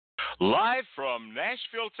Live from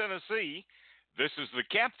Nashville, Tennessee, this is the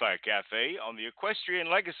Campfire Cafe on the Equestrian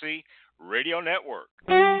Legacy Radio Network.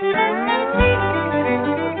 Stand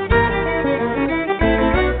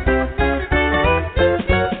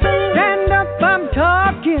up, I'm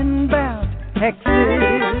talking about Texas,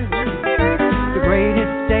 the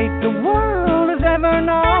greatest state the world has ever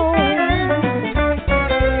known.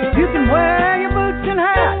 You can wear your boots and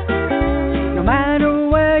hat, no matter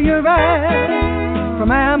where you're at, from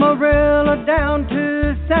Amarillo down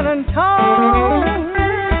to San Antonio.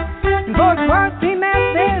 In Fort Worth, he met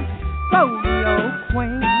this rodeo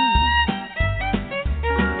queen.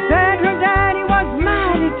 Said her daddy was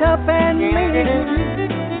mighty tough and mean,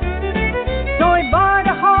 so he bought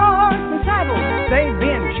a horse and saddle. They've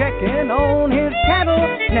been checking on his cattle.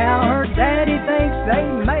 Now her daddy thinks they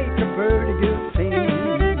make a pretty good team.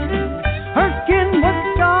 Her skin was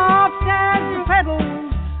soft as the petals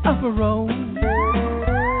of a rose.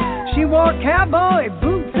 She wore cowboy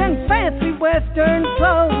boots and fancy western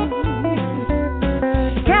clothes.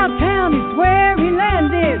 Cowtown is where he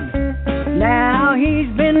landed. Now he's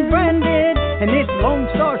been branded, and this Lone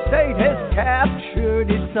Star State has captured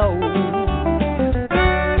his soul.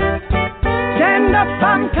 Stand up,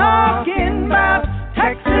 I'm talking about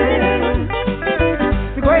Texas,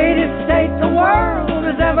 the greatest state the world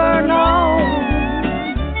has ever known.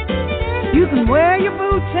 You can wear your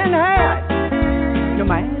boots and hat, no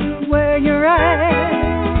matter where you're at,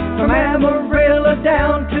 from Amarillo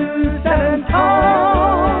down to San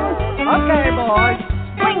Antonio. Okay, boys,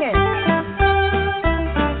 swing it.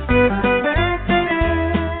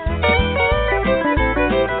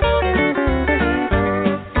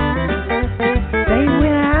 They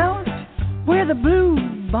went out where the blue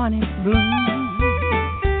bonnet blooms.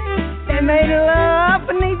 They made love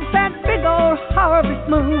beneath that big old harvest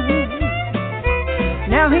moon.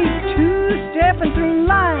 Now he's two-stepping through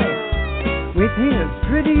life with his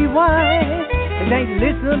pretty wife, and they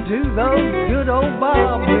listen to those good old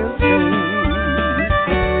Bob Will tunes.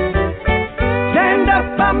 Stand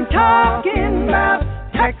up, I'm talking about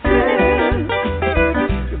Texas,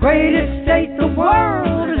 the greatest state the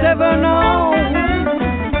world has ever known.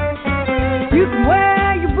 You can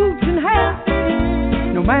wear your boots and hat,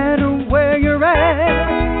 no matter where you're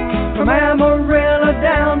at, from Amarillo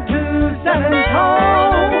down to San Antonio.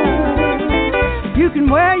 You can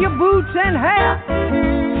wear your boots and hat,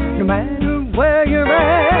 no matter where you're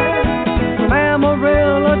at, from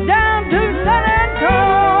Amarillo down to San Antonio.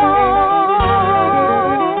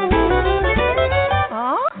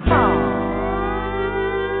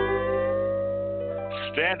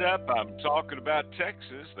 Stand up, I'm talking about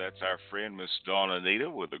Texas. That's our friend Miss Dawn Anita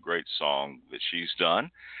with a great song that she's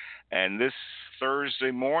done. And this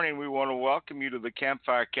Thursday morning, we want to welcome you to the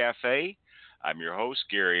Campfire Cafe. I'm your host,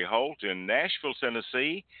 Gary Holt, in Nashville,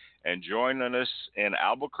 Tennessee, and joining us in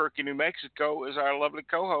Albuquerque, New Mexico is our lovely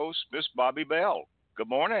co-host, Miss Bobbi Bell. Good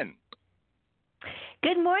morning.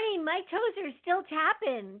 Good morning. My toes are still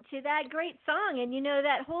tapping to that great song. And, you know,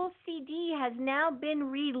 that whole CD has now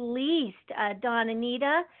been released, Dawn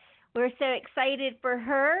Anita. We're so excited for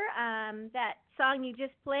her. That song you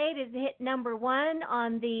just played is hit number 1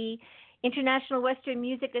 on the International Western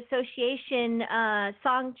Music Association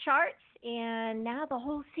song charts. And now the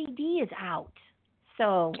whole CD is out.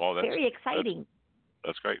 So very exciting.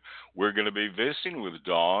 That's great. We're going to be visiting with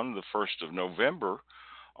Dawn the 1st of November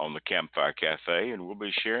on the Campfire Cafe, and we'll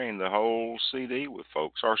be sharing the whole CD with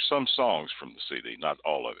folks, or some songs from the CD, not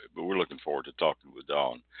all of it, but we're looking forward to talking with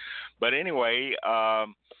Dawn. But anyway,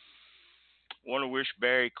 want to wish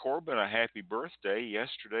Barry Corbin a happy birthday.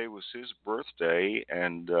 Yesterday was his birthday,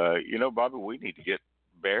 and, you know, Bobbi, we need to get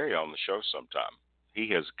Barry on the show sometime. He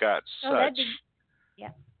has got such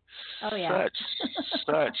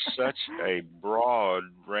a broad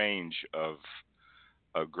range of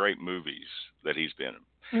great movies that he's been in.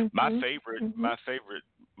 Mm-hmm. My favorite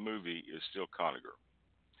movie is still Conager,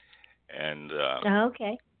 and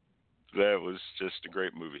that was just a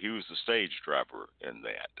great movie. He was the stage driver in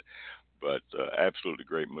that, but absolutely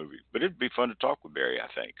great movie. But it'd be fun to talk with Barry, I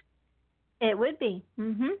think. It would be.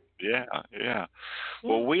 Mm-hmm. Yeah.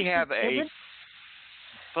 Well, we have a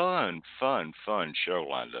fun show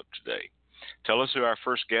lined up today. Tell us who our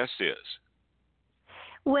first guest is.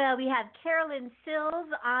 Well, we have Carolyn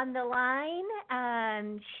Sills on the line.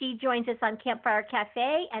 She joins us on Campfire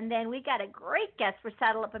Cafe. And then we got a great guest for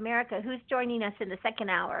Saddle Up America. Who's joining us in the second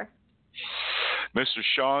hour? Mr.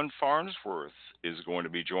 SHAWN FARNSWORTH is going to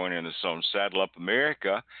be joining us on Saddle Up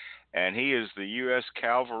America. And he is the U.S.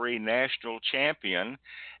 Calvary National Champion.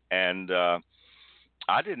 And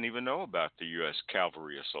I didn't even know about the U.S.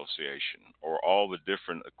 Calvary Association or all the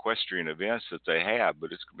different equestrian events that they have,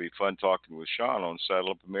 but it's going to be fun talking with Shawn on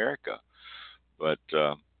Saddle Up America. But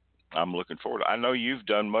I'm looking forward. I know you've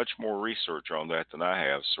done much more research on that than I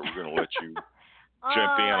have, so we're going to let you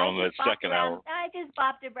jump in on that second hour. I just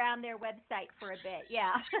bopped around their website for a bit,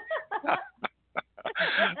 yeah.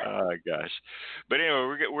 Oh, gosh. But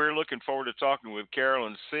anyway, we're looking forward to talking with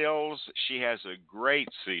Carolyn Sills. She has a great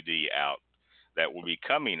CD out that will be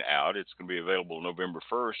coming out. It's going to be available November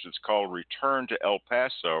 1st. It's called Return to El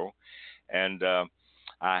Paso. And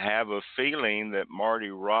I have a feeling that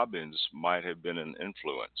Marty Robbins might have been an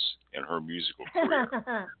influence in her musical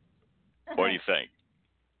career. What do you think?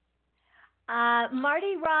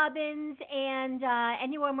 Marty Robbins and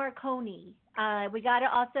Ennio Morricone. We got to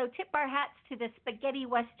also tip our hats to the spaghetti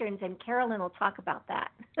westerns, and Carolyn will talk about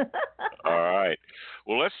that. All right.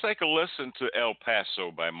 Well, let's take a listen to El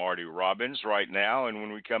Paso by Marty Robbins right now, and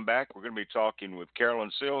when we come back, we're going to be talking with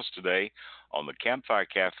Carolyn Sills today on the Campfire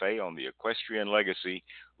Cafe on the Equestrian Legacy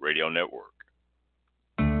Radio Network.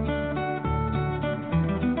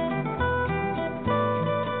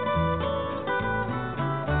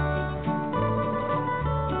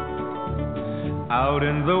 Out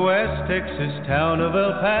in the West Texas town of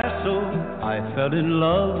El Paso, I fell in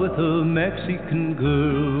love with a Mexican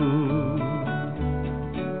girl.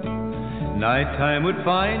 Nighttime would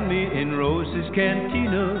find me in Rose's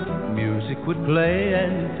cantina, music would play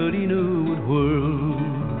and Felina would whirl.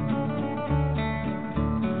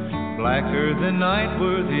 Blacker than night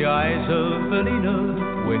were the eyes of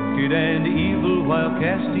Felina, wicked and evil while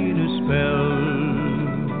casting a spell.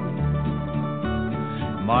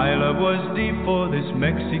 My love was deep for this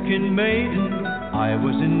Mexican maiden. I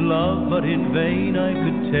was in love, but in vain I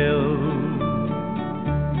could tell.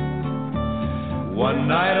 One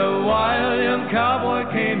night a wild young cowboy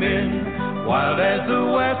came in, wild as the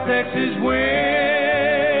West Texas wind.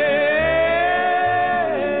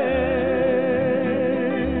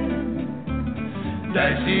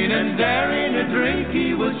 Dashing and daring, a drink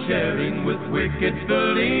he was sharing with wicked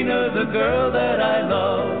Felina, the girl that I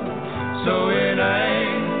love. So in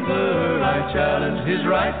anger I challenged his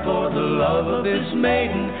right for the love of this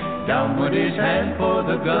maiden. Down went his hand for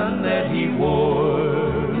the gun that he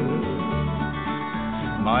wore.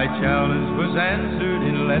 My challenge was answered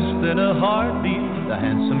in less than a heartbeat. The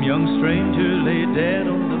handsome young stranger lay dead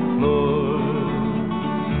on the floor.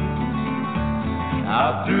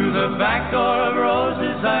 Out through the back door of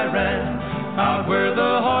Roses I ran, out where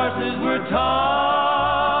the horses were tied.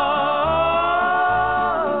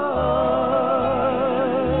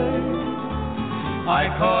 I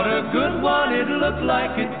caught a good one, it looked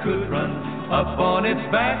like it could run. Up on its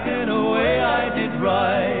back and away I did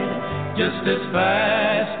ride, just as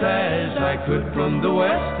fast as I could from the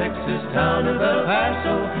West Texas town of El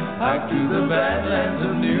Paso out to the badlands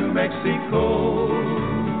of New Mexico.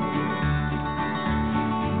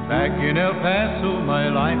 Back in El Paso my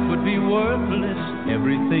life would be worthless.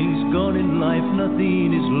 Everything's gone in life,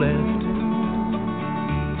 nothing is left.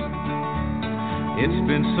 It's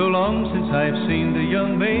been so long since I've seen the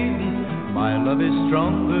young maiden. My love is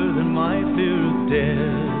stronger than my fear of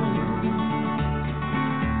death.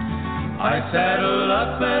 I saddled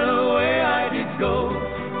up and away I did go,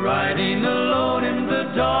 riding alone in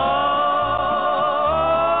the dark.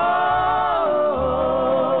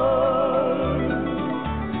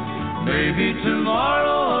 Maybe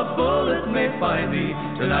tomorrow a bullet may find me.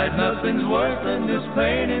 Tonight nothing's worse than this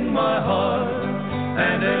pain in my heart.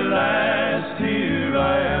 And at last here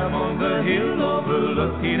I am on the hill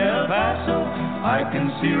overlooking El Paso. I can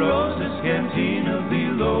see Rose's cantina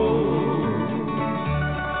below.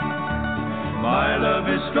 My love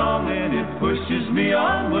is strong and it pushes me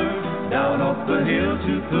onward. Down off the hill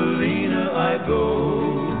to Felina I go.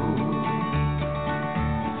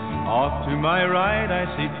 Off to my right I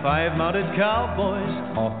see 5 mounted cowboys.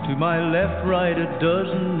 Off to my left, right, a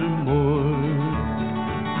dozen or more.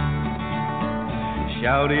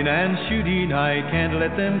 Shouting and shooting, I can't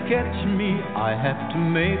let them catch me. I have to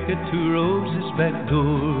make it to Rose's back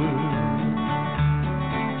door.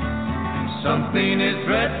 Something is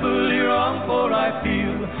dreadfully wrong, for I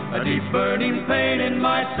feel a deep burning pain in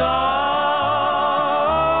my side.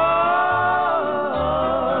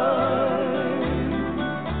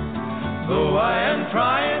 Though I am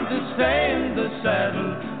trying to stay in the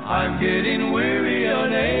saddle, I'm getting weary,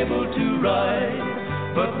 unable to ride.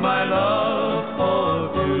 But my love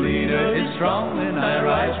for Felina is strong, and I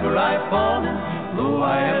rise where I've fallen. Though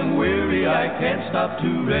I am weary, I can't stop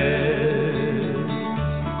to rest.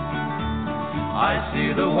 I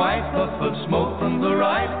see the white puff of smoke from the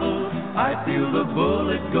rifle I feel the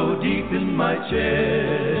bullet go deep in my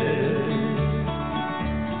chest.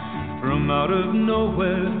 From out of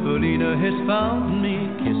nowhere, Felina has found me,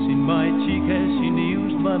 kissing my cheek as she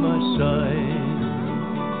kneels by my side.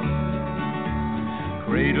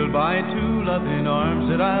 Cradled by two loving arms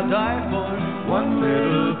that I'll die for, one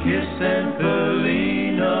little kiss and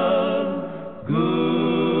Felina, goodbye.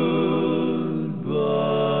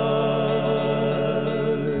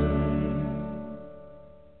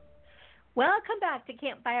 Welcome back to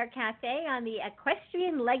Campfire Cafe on the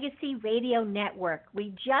Equestrian Legacy Radio Network. We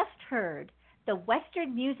just heard the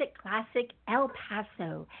Western music classic El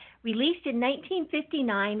Paso, released in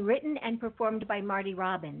 1959, written and performed by Marty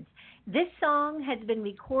Robbins. This song has been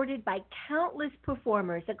recorded by countless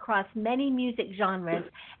performers across many music genres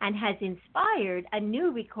and has inspired a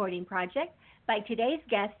new recording project by today's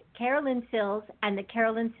guest, Carolyn Sills and the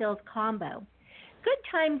Carolyn Sills Combo. Good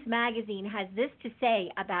Times Magazine has this to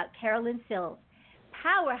say about Carolyn Sills.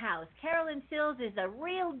 Powerhouse, Carolyn Sills is a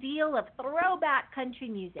real deal of throwback country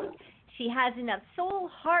music. She has enough soul,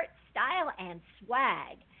 heart, style, and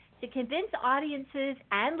swag to convince audiences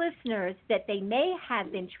and listeners that they may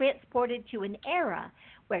have been transported to an era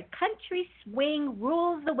where country swing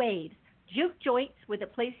rules the waves, juke joints were the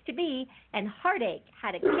place to be, and heartache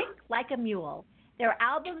had a kick like a mule. Their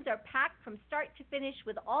albums are packed from start to finish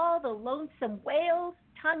with all the lonesome wails,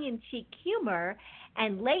 tongue-in-cheek humor,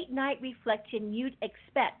 and late-night reflection you'd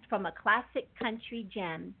expect from a classic country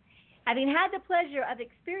gem. Having had the pleasure of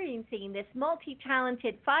experiencing this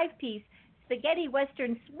multi-talented five-piece spaghetti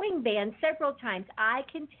western swing band several times, I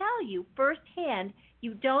can tell you firsthand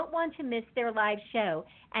you don't want to miss their live show,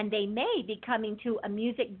 and they may be coming to a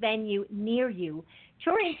music venue near you.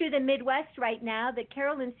 Touring through the Midwest right now, the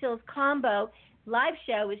Carolyn Sills Combo live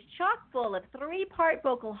show is chock full of three-part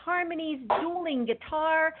vocal harmonies, dueling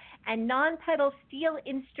guitar, and non-pedal steel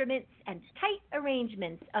instruments, and tight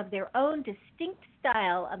arrangements of their own distinct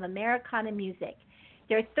style of Americana music.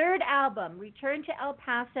 Their third album, Return to El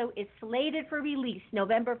Paso, is slated for release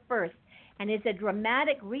November 1st and is a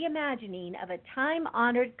dramatic reimagining of a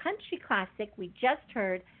time-honored country classic we just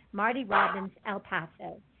heard, Marty Robbins' El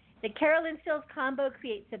Paso. The Carolyn Sills Combo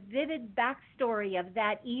creates a vivid backstory of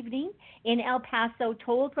that evening in El Paso,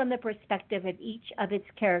 told from the perspective of each of its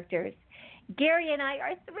characters. Gary and I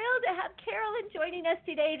are thrilled to have Carolyn joining us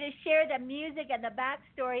today to share the music and the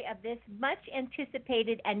backstory of this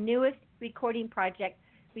much-anticipated and newest recording project,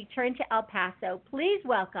 Return to El Paso. Please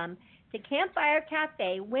welcome to Campfire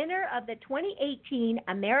Cafe, winner of the 2018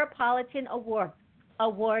 Ameripolitan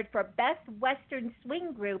Award for Best Western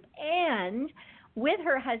Swing Group, and with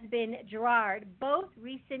her husband, Gerard, both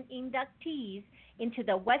recent inductees into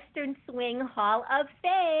the Western Swing Hall of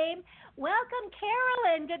Fame. Welcome,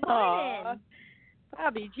 Carolyn. Good morning.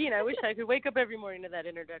 Bobbi, Gene, I wish I could wake up every morning to that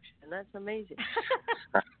introduction. That's amazing.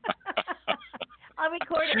 I'll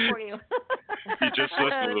record it for you. You just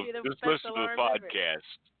listen to the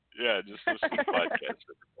podcast. Yeah, just listen to the podcast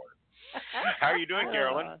every morning. How are you doing,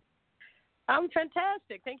 Carolyn? I'm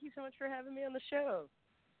fantastic. Thank you so much for having me on the show.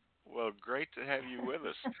 Well, great to have you with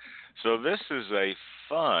us. So this is a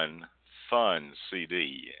fun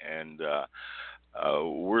CD, and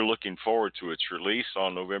we're looking forward to its release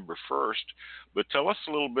on November 1st. But tell us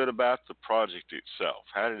a little bit about the project itself.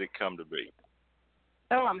 How did it come to be?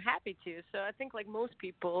 Oh, I'm happy to. So I think like most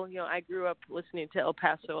people, I grew up listening to El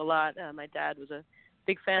Paso a lot. My dad was a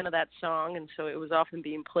big fan of that song, and so it was often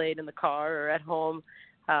being played in the car or at home.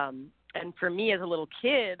 And for me as a little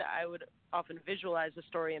kid, I would often visualize the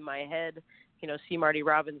story in my head, see Marty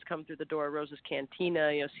Robbins come through the door of Rosa's Cantina,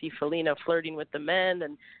 see Felina flirting with the men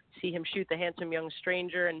and see him shoot the handsome young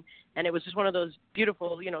stranger. And it was just one of those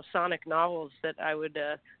beautiful, sonic novels that I would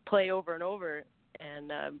play over and over.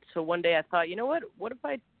 And so one day I thought, what if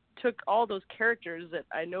I took all those characters that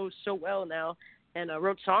I know so well now and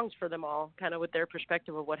wrote songs for them all, kind of with their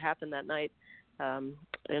perspective of what happened that night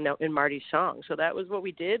in Marty's song. So that was what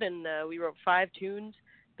we did, and we wrote 5 tunes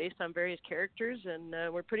based on various characters, and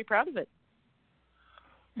we're pretty proud of it.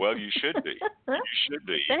 Well, you should be. You should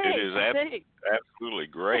be. Thanks, it is absolutely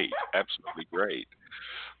great. Absolutely great.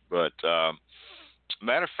 But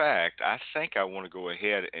matter of fact, I think I want to go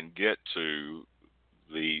ahead and get to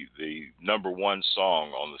the number one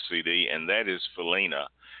song on the CD, and that is Felina.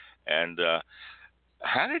 And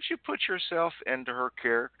how did you put yourself into her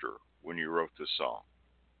character when you wrote this song?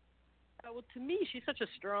 Well, to me, she's such a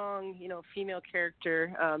strong, female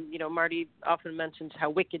character. Marty often mentions how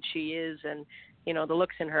wicked she is, and the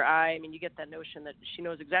looks in her eye. I mean, you get that notion that she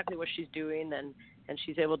knows exactly what she's doing, and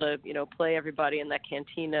she's able to, play everybody in that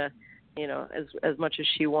cantina as much as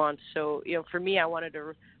she wants. So, for me, I wanted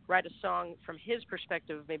to write a song from his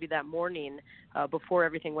perspective, maybe that morning before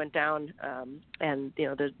everything went down, and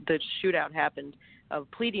the shootout happened, of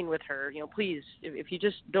pleading with her, please, if you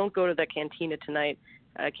just don't go to that cantina tonight,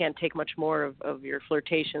 I can't take much more of your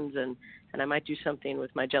flirtations, and I might do something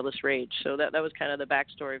with my jealous rage. So that was kind of the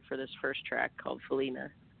backstory for this first track called Felina.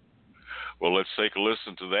 Well, let's take a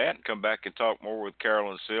listen to that and come back and talk more with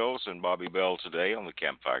Carolyn Sills and Bobbi Bell today on the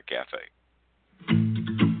Campfire Cafe.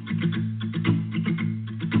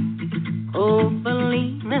 Oh,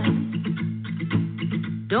 Felina,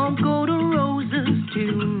 don't go to Rosa's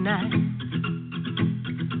tonight.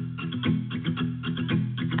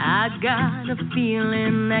 I got a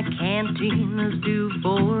feeling that cantina's due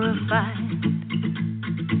for a fight.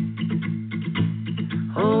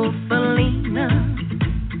 Oh, Felina,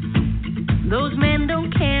 those men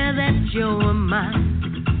don't care that you're mine.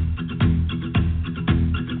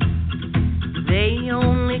 They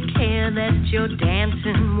only care that you're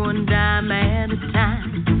dancing one dime at a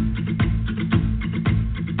time.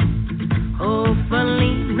 Oh,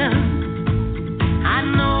 Felina, I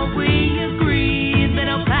know we agree that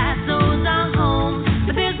El Paso's our home,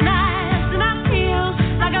 but there's nights and I feel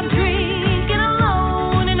like I'm drinking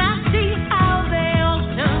alone, and I see how they all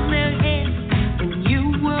turn their heads when you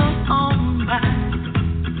were on by.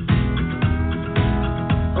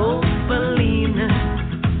 Oh, Felina,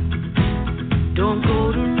 don't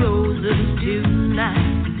go to Rosa's tonight.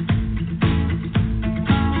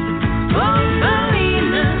 Oh,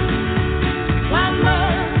 Felina, why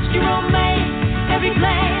must you romance every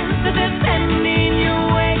glance that they're sending your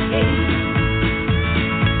way?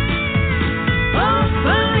 Oh,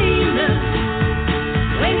 Felina,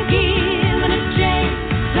 when given a chance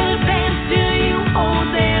to advance, do you hold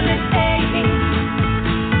them at bay?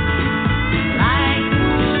 Like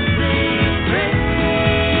wolves they prey.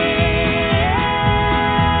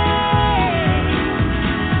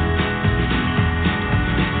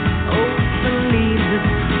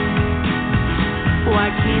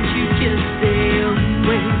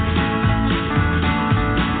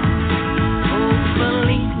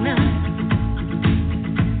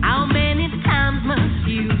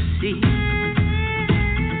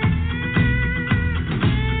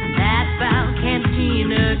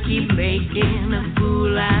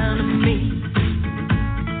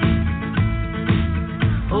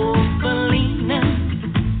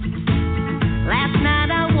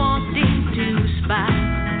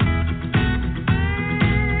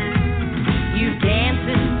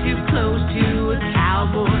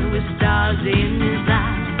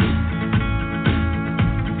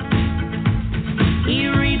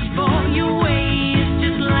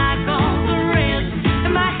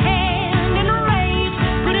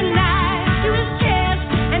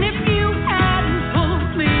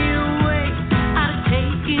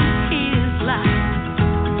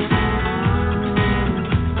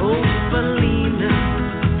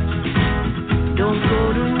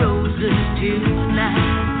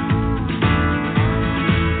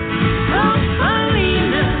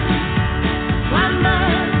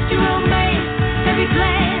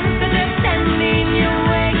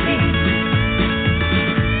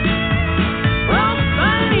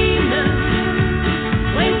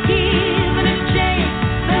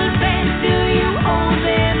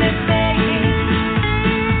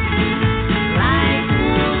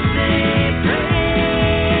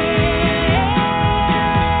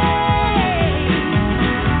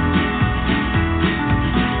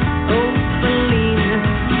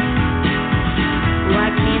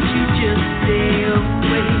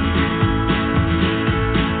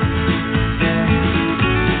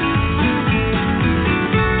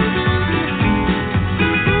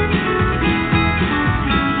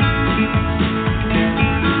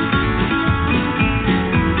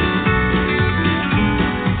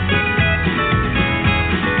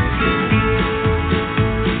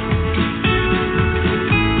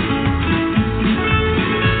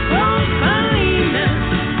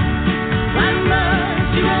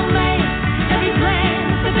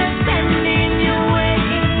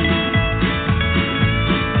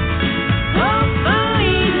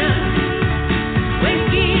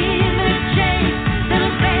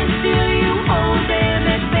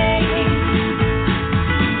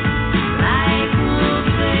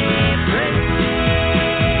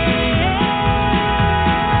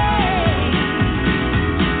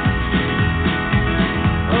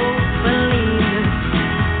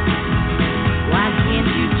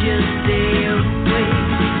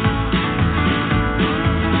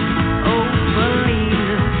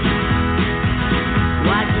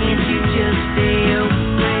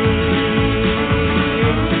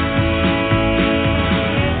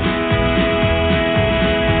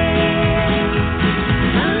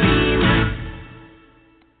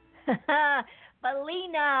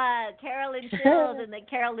 Carolyn Sills and the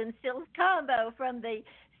Carolyn Sills Combo from the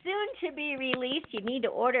soon-to-be-released, you need to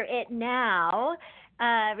order it now,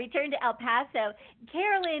 Return to El Paso.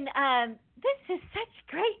 Carolyn, this is such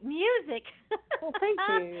great music. Well, thank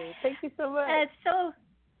you. Thank you so much. It's so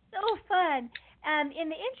fun. In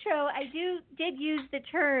the intro, I did use the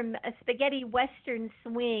term spaghetti western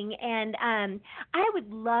swing, and I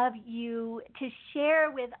would love you to share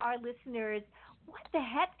with our listeners what the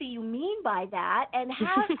heck do you mean by that, and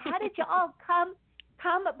how did you all come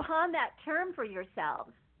upon that term for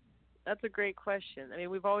yourselves? That's a great question. I mean,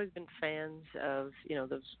 we've always been fans of,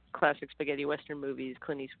 those classic spaghetti western movies,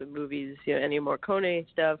 Clint Eastwood movies, Ennio Morricone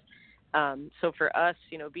stuff. So for us,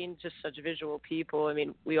 being just such visual people, I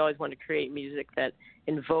mean, we always wanted to create music that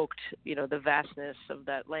invoked, the vastness of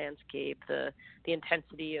that landscape, the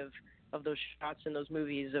intensity of those shots in those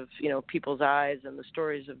movies of, people's eyes and the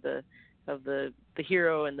stories of the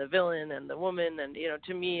hero and the villain and the woman. And,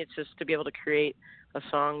 to me, it's just to be able to create a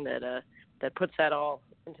song that puts that all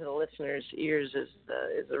into the listeners' ears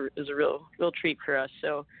is a real treat for us.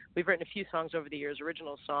 So we've written a few songs over the years,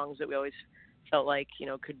 original songs that we always felt like,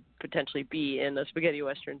 could potentially be in a spaghetti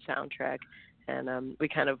western soundtrack. And we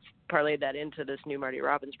kind of parlayed that into this new Marty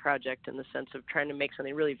Robbins project in the sense of trying to make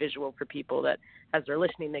something really visual for people that as they're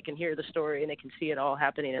listening, they can hear the story and they can see it all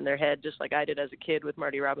happening in their head, just like I did as a kid with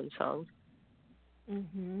Marty Robbins songs.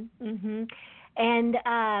 Mhm. Mhm.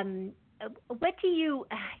 And what do you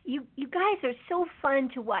guys are so fun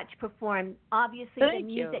to watch perform. Obviously, Thank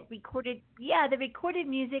the music you. the recorded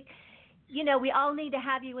music. We all need to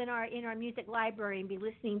have you in our music library and be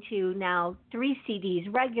listening to now 3 CDs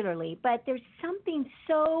regularly. But there's something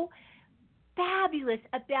so fabulous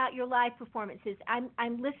about your live performances.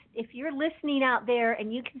 If you're listening out there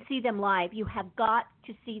and you can see them live, you have got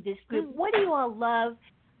to see this group. What do you all love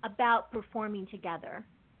about performing together?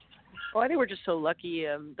 Well, I think we're just so lucky.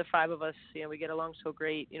 The 5 of us, we get along so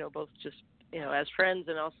great. Both just as friends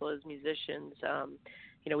and also as musicians.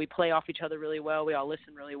 We play off each other really well. We all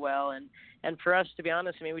listen really well. And for us, to be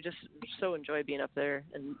honest, I mean, we just so enjoy being up there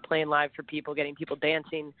and playing live for people, getting people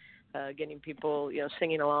dancing, getting people,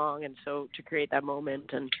 singing along. And so to create that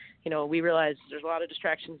moment. And, we realize there's a lot of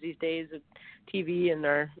distractions these days with TV and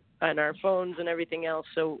our phones and everything else.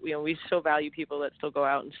 So, we so value people that still go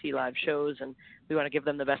out and see live shows, and we want to give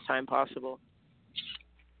them the best time possible.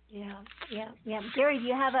 Yeah. Gary, do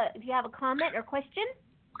you have a comment or question?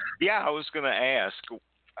 Yeah, I was going to ask,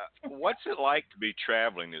 what's it like to be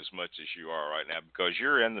traveling as much as you are right now? Because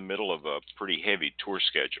you're in the middle of a pretty heavy tour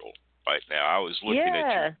schedule right now. I was looking at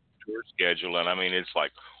your tour schedule, and I mean, it's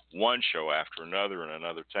like one show after another in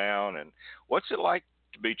another town. And what's it like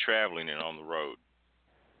to be traveling and on the road?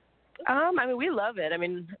 I mean, we love it. I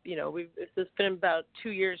mean, it's been about 2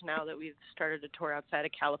 years now that we've started a tour outside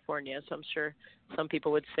of California. So I'm sure some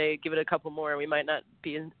people would say, give it a couple more. We might not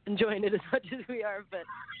be enjoying it as much as we are, but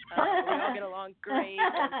we all get along great.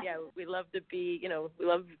 And, yeah, we love to be, we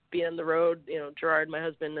love being on the road. Gerard, my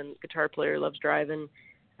husband and guitar player, loves driving.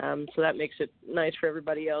 So that makes it nice for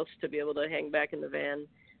everybody else to be able to hang back in the van.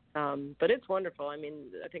 But it's wonderful. I mean,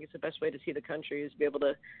 I think it's the best way to see the country is to be able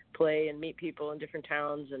to play and meet people in different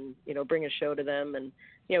towns and, bring a show to them. And,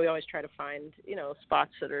 we always try to find,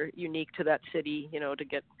 spots that are unique to that city,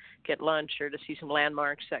 to get lunch or to see some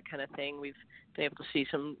landmarks, that kind of thing. We've been able to see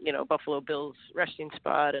some, Buffalo Bill's resting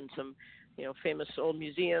spot and some, famous old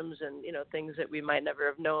museums and, things that we might never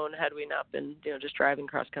have known had we not been, just driving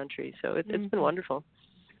cross country. So it's been wonderful.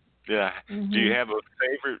 Yeah. Mm-hmm. Do you have a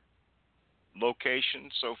favorite location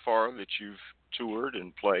so far that you've toured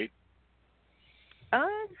and played?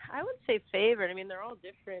 I would say favorite. I mean, they're all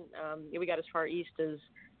different. We got as far east as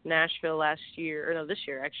Nashville this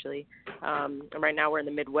year actually. And right now we're in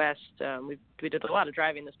the Midwest. We did a lot of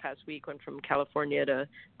driving this past week. Went from California to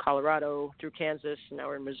Colorado through Kansas, and now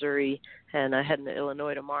we're in Missouri and heading to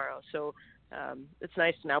Illinois tomorrow. So it's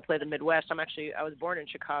nice to now play the Midwest. I was born in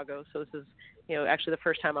Chicago, so this is actually the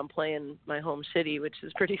first time I'm playing my home city, which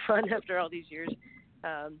is pretty fun after all these years.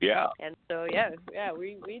 Yeah. And so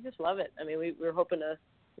we just love it. I mean, we're hoping to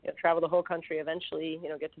travel the whole country eventually.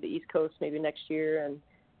 Get to the East Coast maybe next year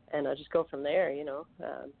and just go from there.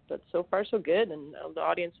 But so far so good, and the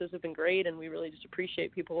audiences have been great, and we really just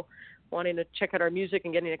appreciate people wanting to check out our music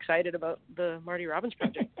and getting excited about the Marty Robbins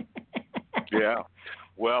project. Yeah.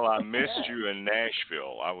 Well, I missed you in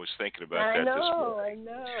Nashville. I was thinking about that this morning.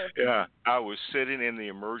 I know. Yeah. I was sitting in the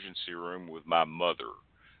emergency room with my mother.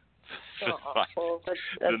 Well, that's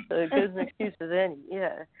as good an excuse as any.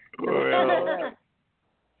 Yeah.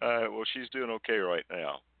 Well, she's doing okay right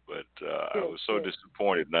now. But I was so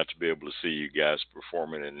disappointed not to be able to see you guys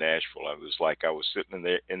performing in Nashville. I was like, I was sitting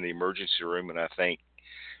in the emergency room, and I think,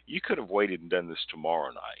 you could have waited and done this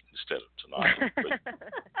tomorrow night instead of tonight.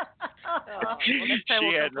 Well, She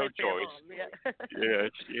had no play for your choice. mom. Yeah,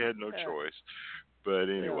 she had no choice. But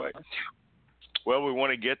anyway, well, we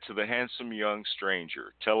want to get to the Handsome Young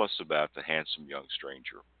Stranger. Tell us about the Handsome Young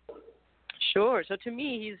Stranger. Sure. So to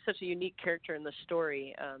me, he's such a unique character in the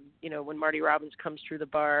story. When Marty Robbins comes through the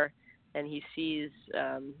bar and he sees,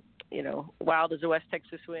 wild as a West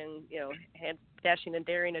Texas wind, dashing and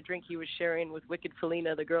daring, a drink he was sharing with wicked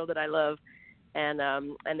Felina, the girl that I love. And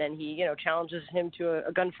then he, challenges him to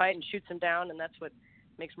a gunfight and shoots him down. And that's what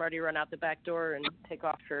makes Marty run out the back door and take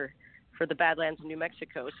off for the Badlands of New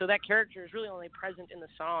Mexico. So that character is really only present in the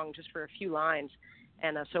song just for a few lines.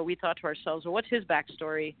 And so we thought to ourselves, well, what's his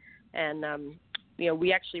backstory? And,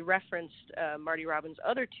 we actually referenced Marty Robbins'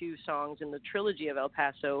 other two songs in the trilogy of El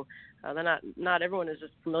Paso that not everyone is as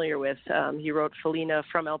familiar with. He wrote Felina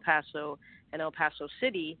from El Paso and El Paso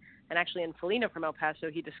City. And actually in Felina from El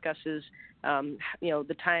Paso, he discusses,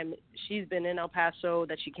 the time she's been in El Paso,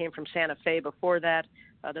 that she came from Santa Fe before that,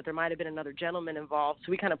 that there might have been another gentleman involved.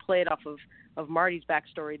 So we kind of played off of Marty's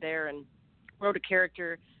backstory there and wrote a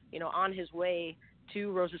character, on his way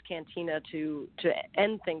to Rosa's Cantina to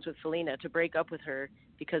end things with Felina, to break up with her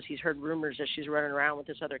because he's heard rumors that she's running around with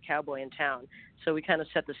this other cowboy in town. So we kind of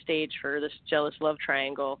set the stage for this jealous love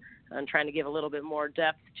triangle and trying to give a little bit more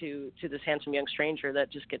depth to this handsome young stranger that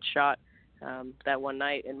just gets shot that one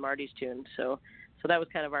night in Marty's tune. So that was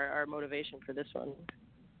kind of our motivation for this one.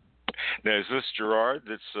 Now, is this Gerard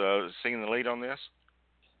that's singing the lead on this?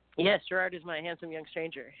 Yes, Gerard is my handsome young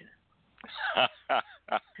stranger. Well,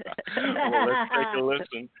 let's take a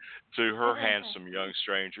listen to her handsome young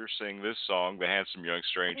stranger sing this song, The Handsome Young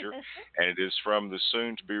Stranger, and it is from the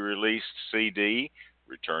soon-to-be-released CD,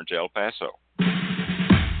 Return to El Paso.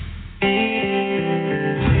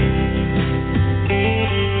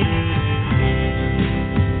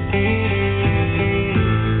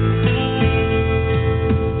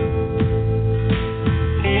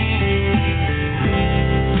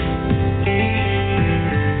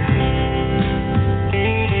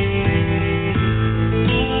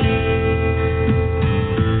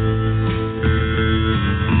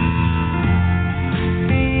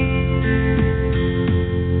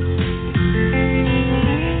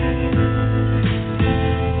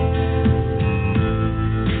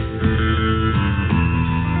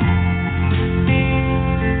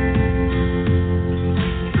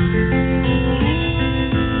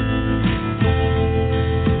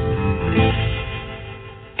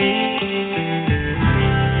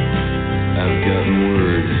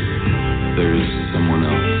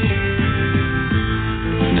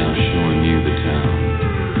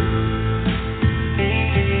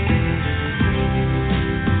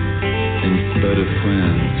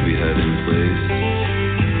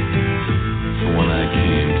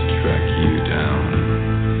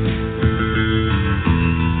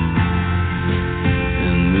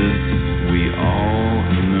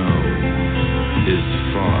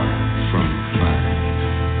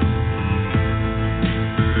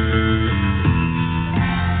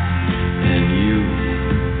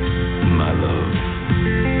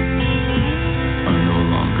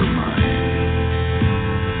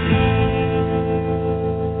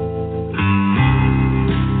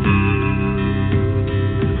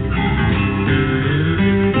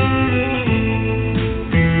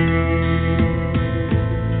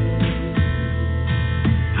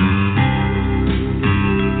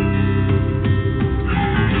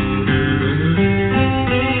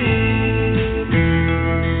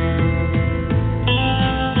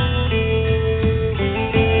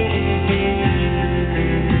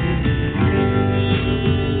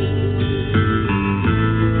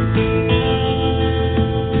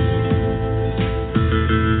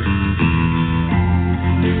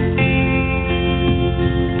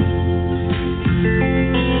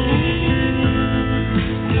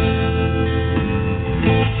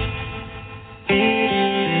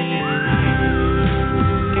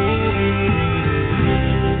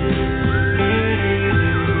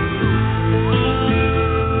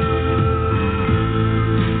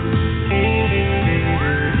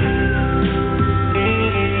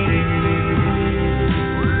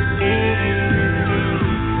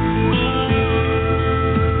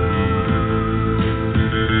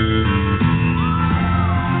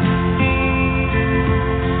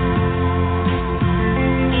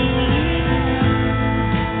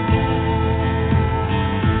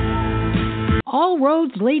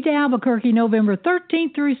 Bleed to Albuquerque November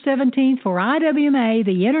 13th through 17th for IWMA,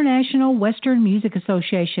 the International Western Music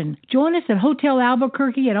Association. Join us at Hotel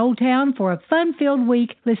Albuquerque at Old Town for a fun-filled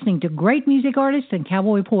week listening to great music artists and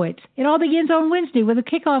cowboy poets. It all begins on Wednesday with a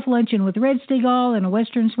kickoff luncheon with Red Stegall and a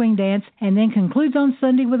Western swing dance, and then concludes on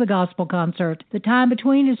Sunday with a gospel concert. The time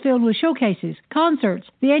between is filled with showcases, concerts,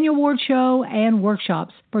 the annual award show, and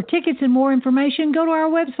workshops. For tickets and more information, go to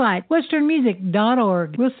our website,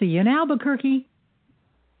 westernmusic.org. We'll see you in Albuquerque.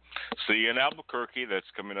 See you in Albuquerque. That's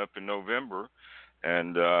coming up in November.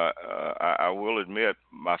 And I will admit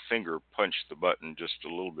my finger punched the button just a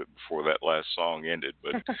little bit before that last song ended.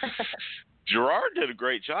 But Gerard did a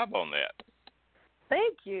great job on that.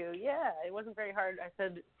 Thank you. Yeah, it wasn't very hard. I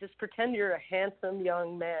said, just pretend you're a handsome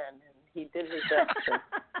young man. And he did his best.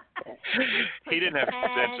 He didn't have to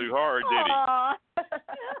pretend too hard, did he?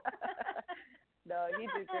 No, he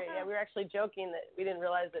did great. Yeah, we were actually joking that we didn't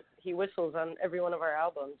realize that he whistles on every one of our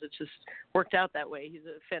albums. It just worked out that way. He's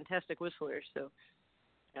a fantastic whistler. So,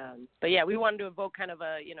 but yeah, we wanted to evoke kind of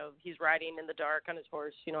a, he's riding in the dark on his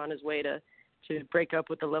horse, on his way to break up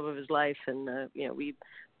with the love of his life, and we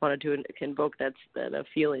wanted to invoke that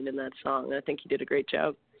feeling in that song. And I think he did a great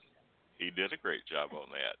job. He did a great job on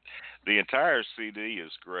that. The entire CD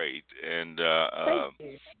is great, and Thank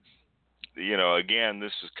you. Again,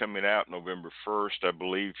 this is coming out November 1st. I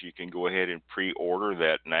believe you can go ahead and pre-order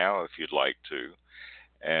that now if you'd like to.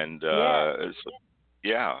 And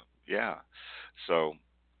yeah. So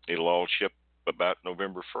it'll all ship about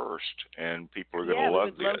November 1st, and people are going to love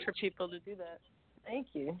this. Yeah, we'd love for people to do that. Thank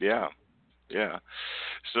you. Yeah.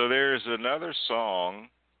 So there's another song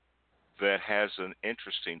that has an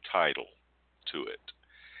interesting title to it,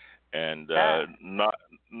 and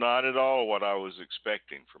not at all what I was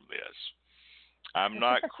expecting from this. I'm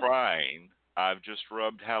not crying. I've just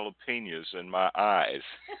rubbed jalapenos in my eyes.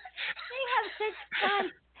 They have such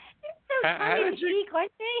fun. They're so funny to speak,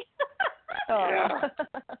 aren't they? Yeah.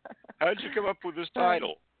 How'd you come up with this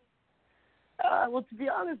title? Well, to be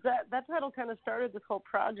honest, that title kind of started this whole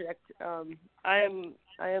project. I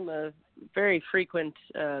am a very frequent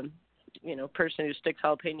person who sticks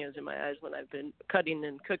jalapenos in my eyes when I've been cutting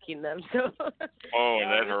and cooking them. So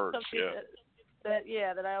that hurts.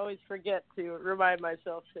 That I always forget to remind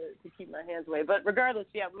myself to keep my hands away. But regardless,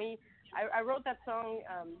 I wrote that song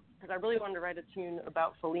because I really wanted to write a tune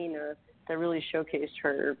about Felina that really showcased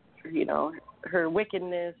her, her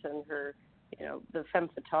wickedness and her, the femme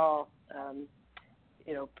fatale,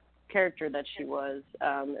 character that she was.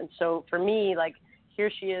 And so for me, here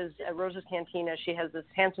she is at Rosa's Cantina. She has this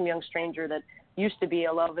handsome young stranger that used to be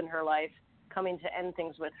a love in her life coming to end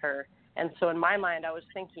things with her. And so in my mind, I was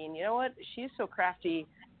thinking, you know what? She's so crafty.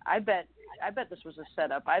 I bet this was a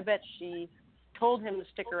setup. I bet she told him to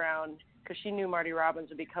stick around because she knew Marty Robbins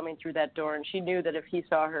would be coming through that door, and she knew that if he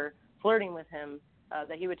saw her flirting with him,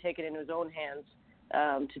 that he would take it into his own hands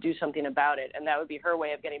to do something about it, and that would be her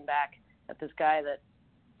way of getting back at this guy that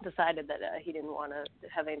decided that he didn't want to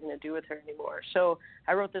have anything to do with her anymore. So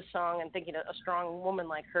I wrote this song and thinking a strong woman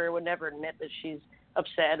like her would never admit that she's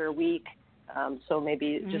upset or weak. So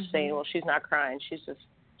maybe just saying, well, she's not crying. She's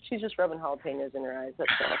just rubbing jalapenos in her eyes.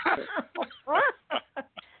 That's all.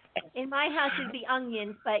 In my house it'd be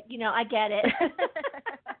onions, but I get it.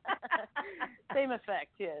 Same effect,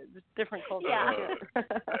 yeah. Just different culture. Yeah.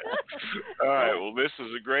 All right. Well, this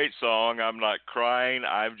is a great song. I'm not crying.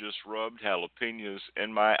 I've just rubbed jalapenos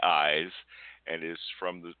in my eyes, and is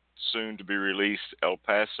from the soon-to-be-released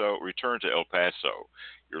Return to El Paso.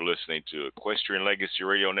 You're listening to Equestrian Legacy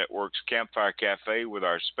Radio Network's Campfire Cafe with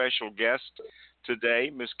our special guest today,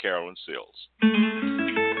 Miss Carolyn Sills.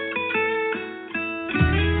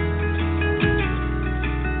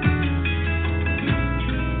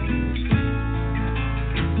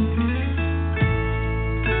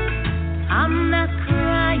 I'm not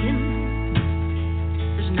crying.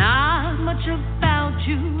 There's not much about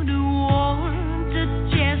you to warrant a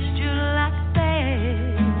gesture like that.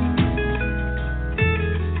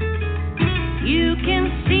 You can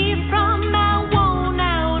see from my worn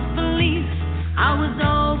out beliefs I was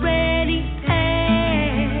already past.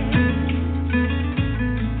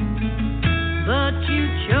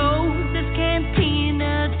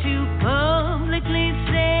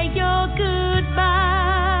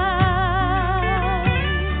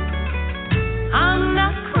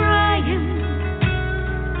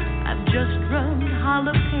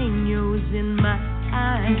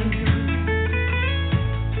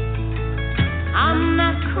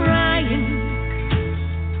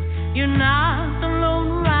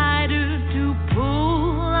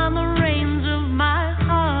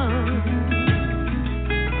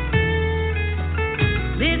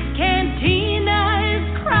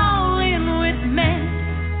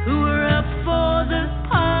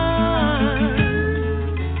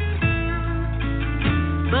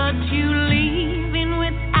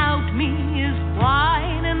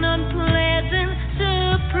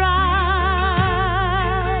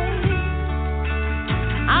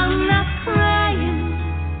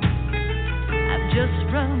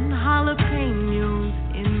 just run jalapenos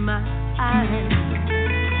in my eyes.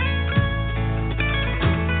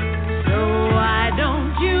 So why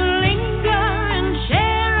don't you linger and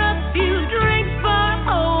share a few drinks for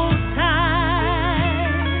old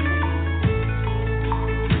times?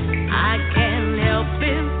 I can't help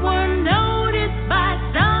it, we're noticed by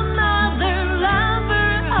some other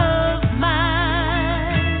lover of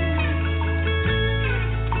mine.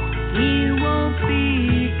 He won't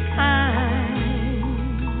be kind.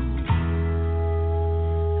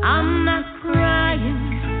 I'm not crying,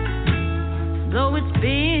 though it's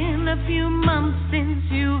been a few months since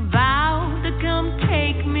you vowed to come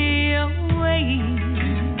take me away.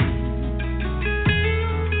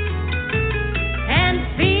 And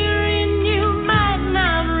fearing you might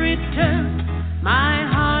not return, my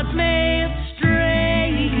heart may have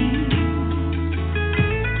strayed.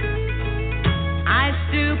 I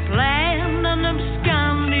still planned on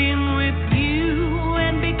absconding with you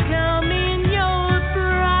and becoming your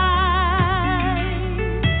bride.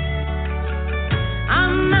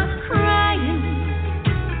 I'm not crying,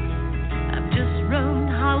 I've just run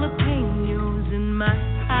jalapenos in my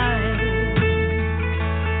eyes.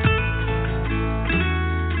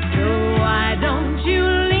 So why don't you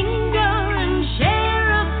linger and share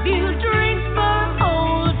a few drinks for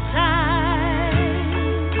old times?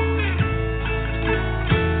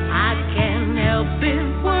 I can't help it,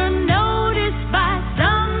 we're noticed by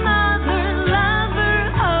some other lover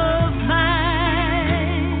of mine.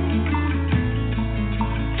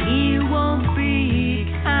 He won't be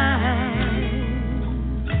kind.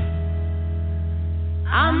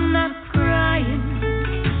 I'm not crying,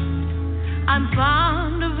 I'm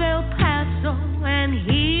fond of El Paso, and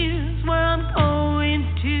here's where I'm going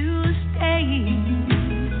to stay.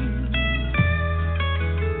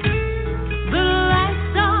 The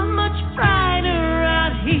lights are much brighter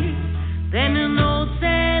out here than in old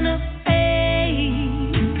Santa Fe.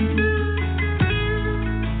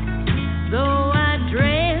 Though I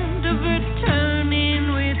dreamt of returning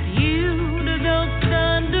with you to those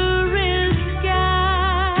thunderous skies.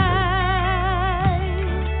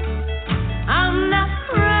 I'm not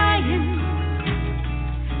crying,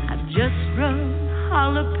 I've just run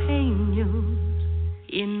jalapenos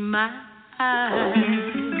in my eyes.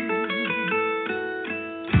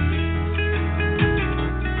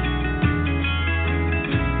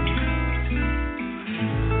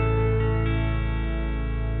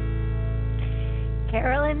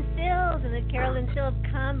 Carolyn Sills and the Carolyn Sills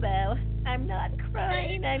Combo. I'm not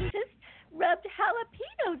crying, I'm just rubbed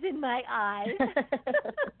jalapenos in my eyes.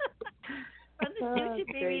 From the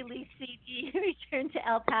soon-to-be released CD, Return to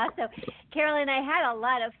El Paso. Carolyn, I had a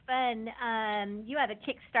lot of fun. You have a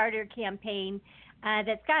Kickstarter campaign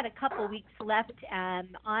that's got a couple weeks left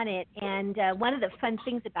on it, and one of the fun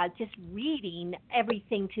things about just reading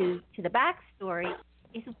everything to the backstory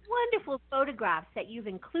is wonderful photographs that you've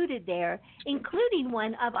included there, including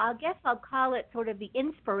one of, I'll call it sort of the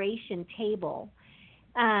inspiration table.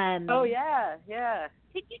 Oh yeah.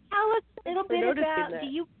 Could you tell us a little bit about? That. Do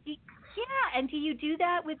you do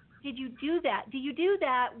that with? Do you do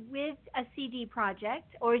that with a CD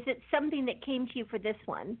project, or is it something that came to you for this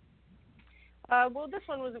one? Well, this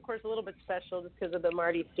one was, of course, a little bit special just because of the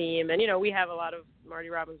Marty theme, and we have a lot of Marty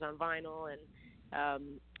Robbins on vinyl, and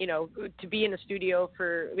to be in the studio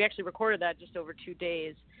we actually recorded that just over 2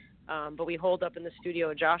 days, but we holed up in the studio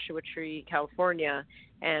in Joshua Tree, California,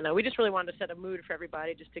 and we just really wanted to set a mood for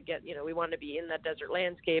everybody, just to get, we wanted to be in that desert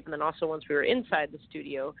landscape, and then also once we were inside the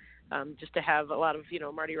studio, just to have a lot of,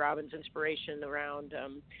 Marty Robbins inspiration around,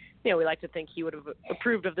 we like to think he would have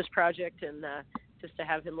approved of this project, and just to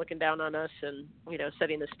have him looking down on us and,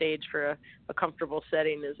 setting the stage for a comfortable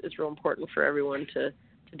setting is real important for everyone to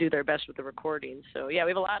do their best with the recording. So yeah,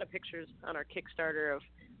 we have a lot of pictures on our Kickstarter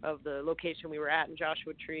of the location we were at in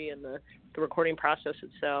Joshua Tree and the recording process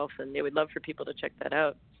itself, and we'd love for people to check that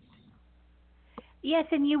out. Yes,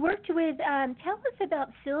 and you worked with, tell us about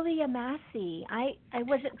Sylvia Massey. I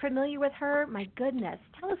wasn't familiar with her. My goodness.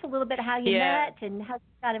 Tell us a little bit how you met and how you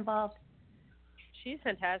got involved. She's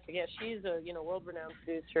fantastic. Yeah, she's a world-renowned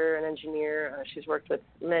producer and engineer. She's worked with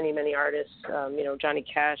many, many artists, Johnny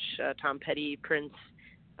Cash, Tom Petty, Prince,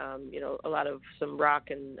 a lot of some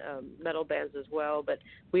rock and metal bands as well. But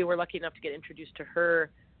we were lucky enough to get introduced to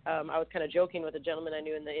her. I was kind of joking with a gentleman I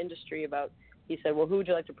knew in the industry about, he said, well, who would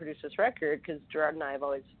you like to produce this record? Because Gerard and I have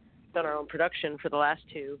always done our own production for the last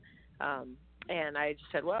two. and I just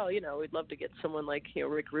said, well, we'd love to get someone like,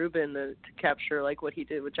 Rick Rubin to capture like what he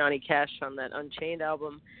did with Johnny Cash on that Unchained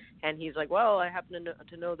album. And he's like, well, I happen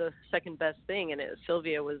to know the second best thing. And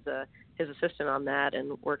Sylvia was his assistant on that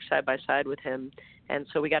and worked side by side with him. And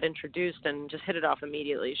so we got introduced and just hit it off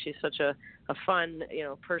immediately. She's such a fun,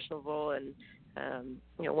 personable and,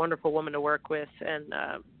 wonderful woman to work with. And,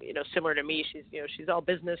 similar to me, she's all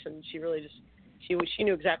business, and she really just, she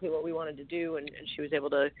knew exactly what we wanted to do, and she was able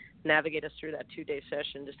to navigate us through that 2-day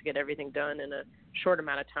session just to get everything done in a short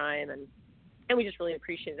amount of time. And we just really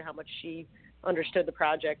appreciated how much she understood the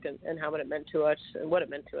project and how much it meant to us and what it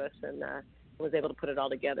meant to us, and was able to put it all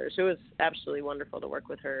together. So it was absolutely wonderful to work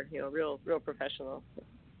with her, real professional.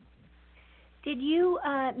 Did you,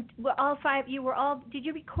 were all five, did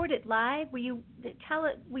you record it live?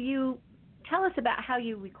 Tell us about how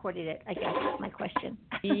you recorded it, I guess that's my question.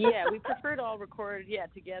 Yeah, we prefer to all record,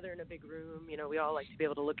 together in a big room. We all like to be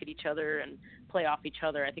able to look at each other and play off each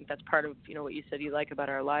other. I think that's part of, what you said you like about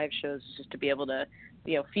our live shows, is just to be able to,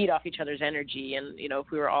 feed off each other's energy. And,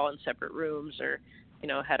 if we were all in separate rooms or,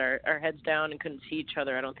 had our heads down and couldn't see each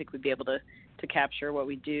other, I don't think we'd be able to capture what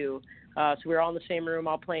we do. So we were all in the same room,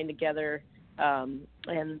 all playing together. And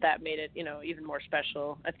that made it, even more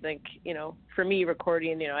special. I think, for me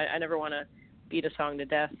recording, I never want to beat a song to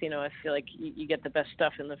death. I feel like you get the best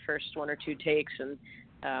stuff in the first 1 or 2 takes, and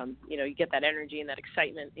you get that energy and that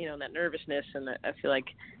excitement, and that nervousness, and I feel like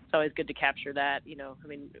it's always good to capture that. I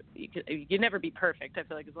mean, you never be perfect. I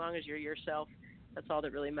feel like as long as you're yourself, that's all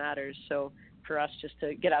that really matters. So for us, just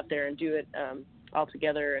to get out there and do it all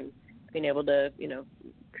together, and being able to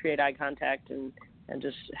create eye contact and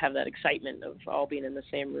just have that excitement of all being in the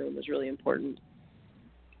same room is really important.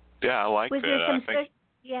 Yeah, I like that. I think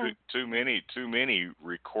yeah. too many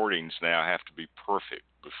recordings now have to be perfect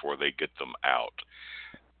before they get them out.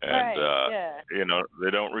 And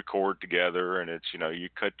they don't record together, and it's you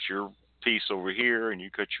cut your piece over here and you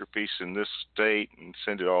cut your piece in this state and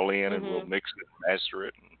send it all in, and we'll mix it and master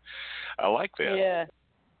it. And I like that. Yeah.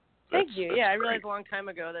 Thank you. That's I great. realized a long time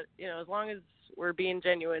ago that as long as we're being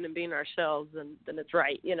genuine and being ourselves, then it's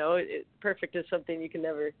right. Perfect is something you can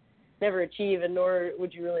never achieve, and nor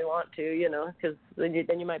would you really want to, because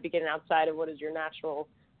then you might be getting outside of what is your natural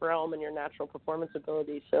realm and your natural performance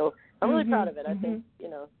ability. So I'm really proud of it. I think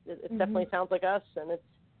it definitely sounds like us, and it's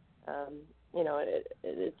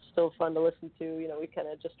it's still fun to listen to. We kind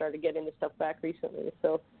of just started getting the stuff back recently,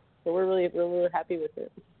 so we're really happy with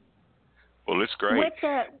it. Well, it's great.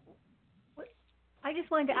 I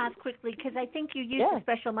just wanted to ask quickly, because I think you used a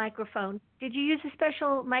special microphone. Did you use a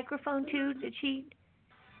special microphone too? Did she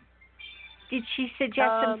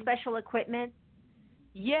suggest some special equipment?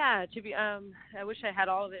 Yeah, I wish I had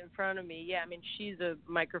all of it in front of me. Yeah, I mean, she's a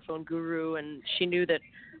microphone guru, and she knew that.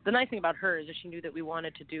 The nice thing about her is that she knew that we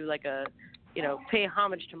wanted to do like a, pay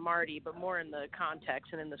homage to Marty, but more in the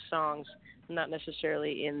context and in the songs, not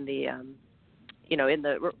necessarily in the, in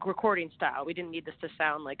the recording style. We didn't need this to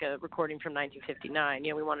sound like a recording from 1959.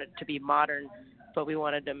 We wanted it to be modern, but we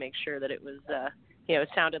wanted to make sure that it was, it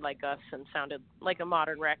sounded like us and sounded like a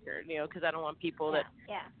modern record, because I don't want people that,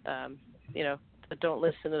 that don't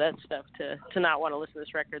listen to that stuff to not want to listen to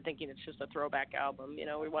this record thinking it's just a throwback album.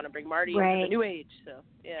 We want to bring Marty into the new age. So,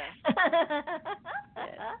 yeah.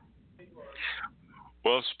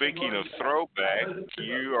 Well, speaking of throwback,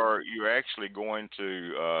 you're actually going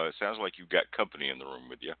to. It sounds like you've got company in the room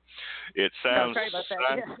with you. It sounds. Sorry about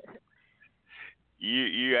that. Yeah.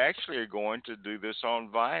 You actually are going to do this on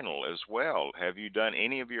vinyl as well. Have you done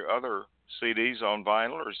any of your other CDs on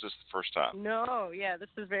vinyl, or is this the first time? No, this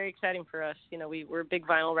is very exciting for us. We're big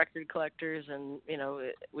vinyl record collectors, and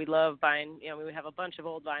we love buying. We have a bunch of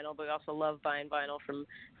old vinyl, but we also love buying vinyl from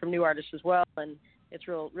new artists as well. And it's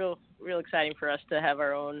real exciting for us to have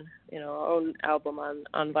our own album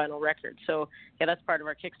on vinyl record. So that's part of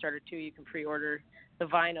our Kickstarter too. You can pre-order the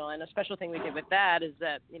vinyl, and a special thing we did with that is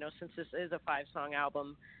that since this is a 5-song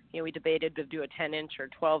album, we debated to do a 10-inch or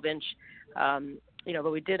 12-inch.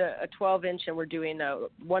 But we did a 12-inch, and we're doing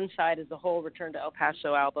one side is the whole Return to El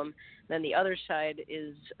Paso album. And then the other side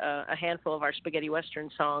is a handful of our spaghetti western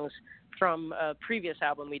songs from a previous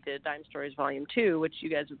album we did, Dime Stories Volume 2, which you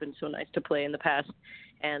guys have been so nice to play in the past.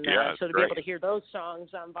 And so to be able to hear those songs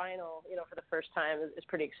on vinyl, for the first time is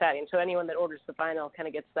pretty exciting. So anyone that orders the vinyl kind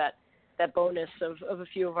of gets that bonus of a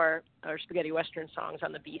few of our spaghetti western songs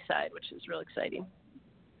on the B side, which is real exciting.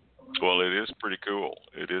 Well, it is pretty cool.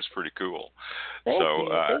 Thank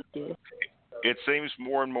you. It seems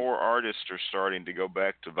more and more artists are starting to go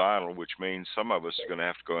back to vinyl, which means some of us are going to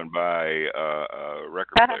have to go and buy a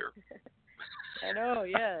record player. I know,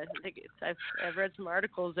 yeah. I think I've read some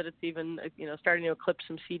articles that it's even starting to eclipse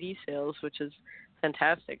some CD sales, which is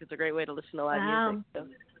fantastic. It's a great way to listen to live music. So.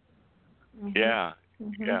 Mm-hmm. Yeah,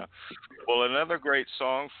 Mm-hmm. yeah. Well, another great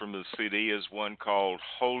song from the CD is one called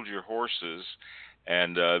 "Hold Your Horses,"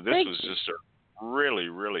 and this was just a really,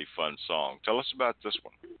 really fun song. Tell us about this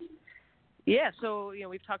one. Yeah, so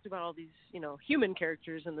we've talked about all these human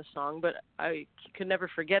characters in the song, but I could never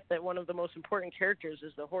forget that one of the most important characters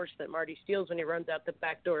is the horse that Marty steals when he runs out the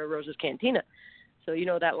back door of Rose's Cantina. So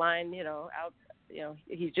that line,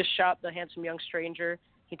 he's just shot the handsome young stranger.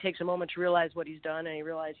 He takes a moment to realize what he's done, and he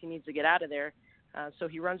realizes he needs to get out of there. So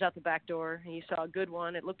he runs out the back door, and he saw a good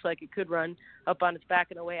one. It looked like it could run up on its back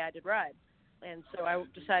in a way I did ride. And so I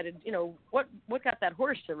decided, what got that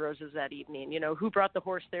horse to Rose's that evening? Who brought the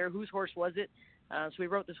horse there? Whose horse was it? So we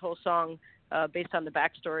wrote this whole song based on the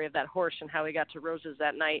backstory of that horse and how he got to Rose's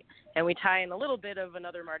that night. And we tie in a little bit of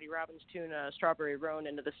another Marty Robbins tune, Strawberry Roan,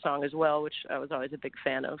 into this song as well, which I was always a big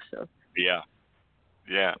fan of. So Yeah.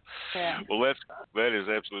 Well, that is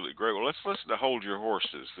absolutely great. Well, let's listen to "Hold Your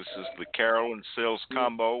Horses." This is the Carolyn Sills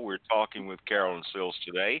Combo. We're talking with Carolyn Sills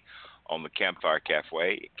today on the Campfire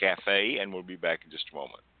Cafe, and we'll be back in just a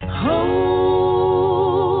moment.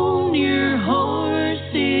 Hold your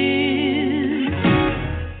horses.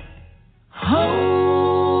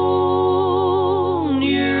 Hold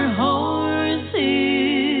your horses.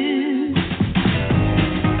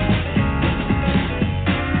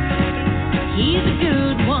 He's a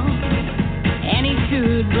good one, and he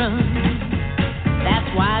could run.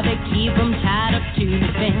 That's why they keep him tied up to the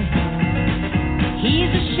fence.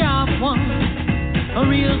 He's a sharp one, a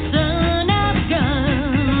real son of a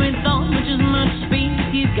gun, with almost as much speed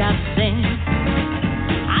as he's got sense.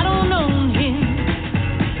 I don't own him,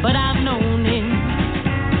 but I've known him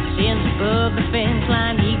since above the fence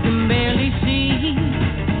line he can barely see.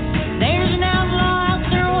 There's an outlaw out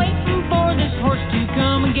there waiting for this horse to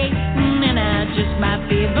come a-gating, and I just might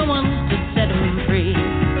be the one to set him free.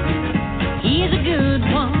 He's a good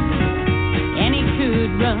one, and he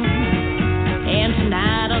could run. And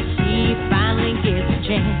tonight I'll see if he finally gets a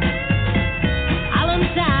chance. I'll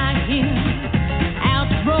untie him out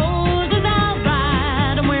the roses I'll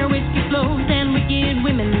ride, and where whiskey flows and wicked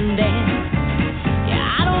women dance. Yeah,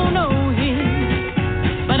 I don't know him,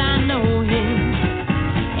 but I know him,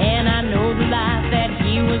 and I know the life that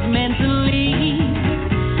he was meant to lead.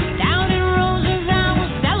 Down in Roses I will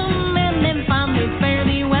sell him, and then finally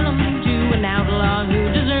fairly well him to an outlaw who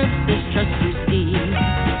deserves this trusty steed.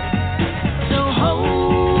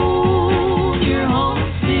 Hold your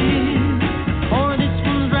horses, for this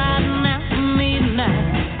one's riding out to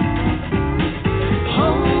midnight.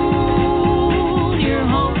 Hold your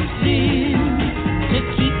horses, to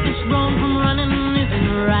keep this road from running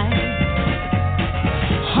isn't right.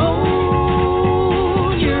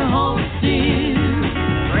 Hold your horses,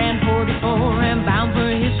 ran 44 and bound for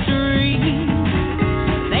history.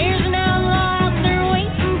 There's an outlaw out there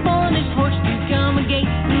waiting for this horse to come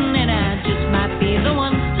a-gating, and I just might be the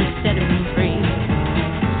one to set him free.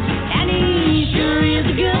 And he sure is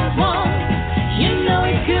a good one. You know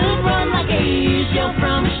he could run like a shell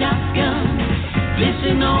from a shotgun.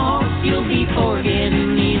 Listen, no horse you'll be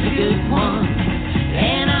forgetting. He's a good one,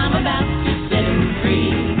 and I'm about to set him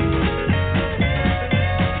free.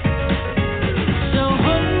 So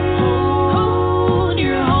hold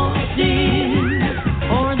your horses,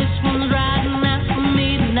 or this one's riding out to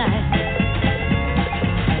midnight.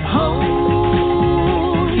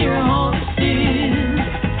 Hold your horses,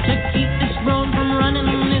 to keep this road from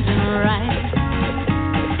running isn't right.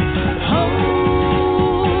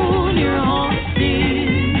 Hold your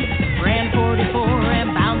horses, ran 44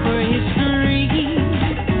 and bound for history.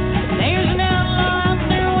 There's an outlaw out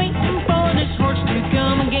there waiting for this horse to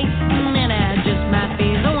come a-gating, and I just might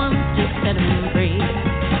be the one to set him free.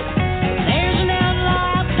 There's an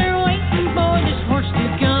outlaw out there waiting for this horse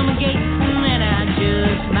to come a-gating, and I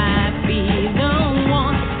just might be the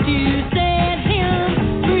one to set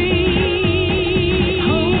him free.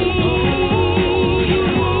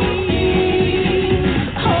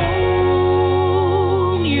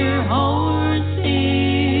 Hold your horses.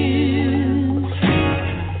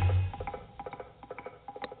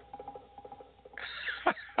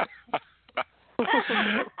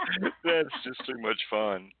 That's just too much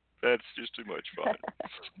fun. That's just too much fun.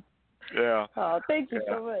 Yeah. Oh, thank you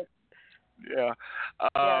so much. Yeah. Yeah,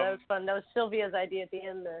 that was fun. That was Sylvia's idea at the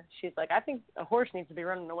end. She's like, I think a horse needs to be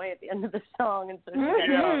running away at the end of the song, and so she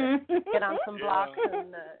got to get on some blocks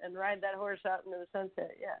and ride that horse out into the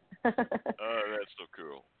sunset. Yeah. Oh, that's so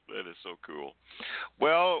cool. That is so cool.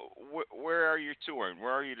 Well, where are you touring?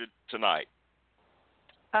 Where are you tonight?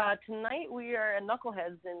 Tonight we are at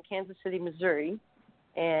Knuckleheads in Kansas City, Missouri,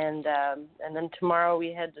 and then tomorrow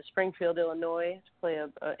we head to Springfield, Illinois to play a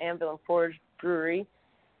Anvil and Forge brewery,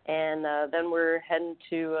 and then we're heading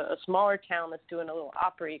to a smaller town that's doing a little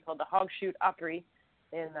Opry called the Hog Shoot Opry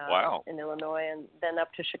in Illinois, and then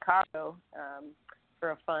up to Chicago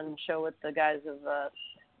for a fun show with the guys of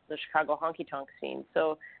the Chicago honky tonk scene.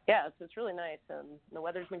 So yeah, it's really nice, and the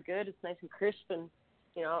weather's been good. It's nice and crisp, and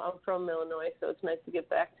I'm from Illinois, so it's nice to get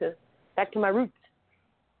back to my roots.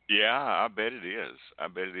 Yeah, I bet it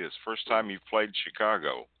is. First time you've played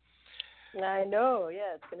Chicago. I know,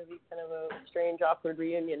 yeah. It's going to be kind of a strange, awkward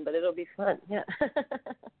reunion, but it'll be fun, yeah.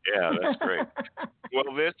 Yeah, that's great.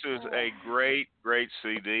 Well, this is a great, great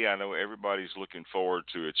CD. I know everybody's looking forward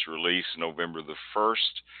to its release November the 1st.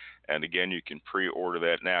 And again, you can pre-order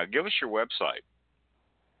that now. Give us your website.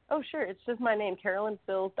 Oh, sure. It's just my name,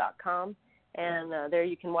 CarolynSills.com. And there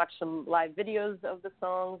you can watch some live videos of the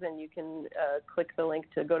songs, and you can click the link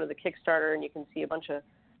to go to the Kickstarter, and you can see a bunch of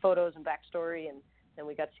photos and backstory, and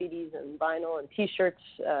we got CDs and vinyl and T-shirts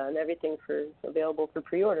and everything available for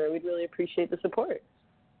pre-order. We'd really appreciate the support.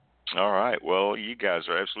 All right. Well, you guys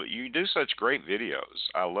are you do such great videos.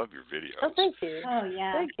 I love your videos. Oh, thank you. Oh,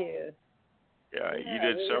 yeah. Thank you. Yeah, you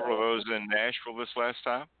did several of those in Nashville this last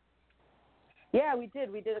time? Yeah, we did.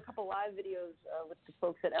 We did a couple live videos with the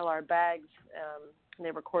folks at LR Bags. And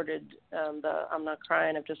they recorded the I'm Not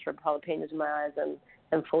Crying, I've Just Rubbed Jalapenos in My Eyes,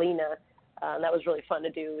 and Felina. And that was really fun to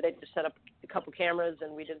do. They just set up a couple cameras,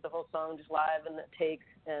 and we did the whole song just live in the take,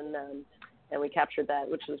 and we captured that,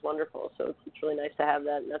 which was wonderful. So it's really nice to have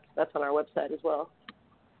that, and that's on our website as well.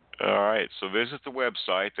 All right. So visit the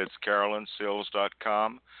website. That's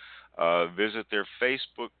CarolynSills.com. Visit their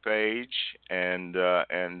Facebook page, and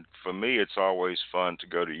for me, it's always fun to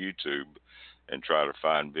go to YouTube and try to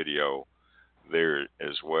find video there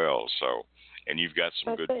as well. So, and you've got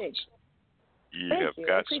some good ones. Thank you.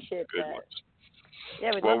 Got I appreciate some good that. ones.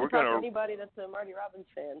 Yeah, we'd love to talk to anybody that's a Marty Robbins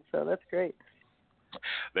fan, so that's great.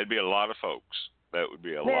 There'd be a lot of folks. That would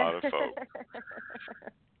be a lot of folks.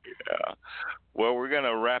 Yeah. Well, we're going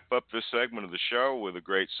to wrap up this segment of the show with a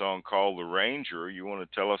great song called The Ranger. You want to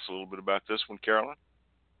tell us a little bit about this one, Carolyn?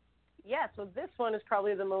 Yeah, so this one is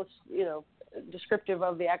probably the most, descriptive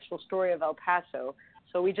of the actual story of El Paso.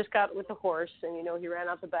 So we just got with the horse, and, he ran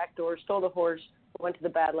out the back door, stole the horse, went to the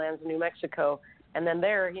Badlands in New Mexico. And then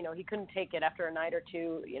there, he couldn't take it after a night or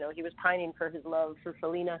two. He was pining for his love for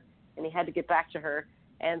Felina, and he had to get back to her.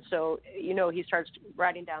 And so, he starts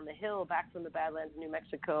riding down the hill back from the Badlands in New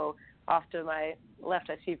Mexico. Off to my left,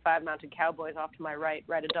 I see 5 mounted cowboys. Off to my right,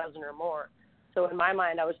 a dozen or more. So in my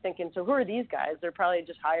mind, I was thinking, so who are these guys? They're probably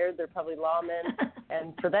just hired. They're probably lawmen.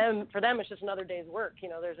 And for them, it's just another day's work.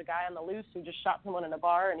 There's a guy on the loose who just shot someone in a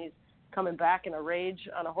bar, and he's coming back in a rage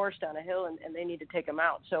on a horse down a hill, and they need to take him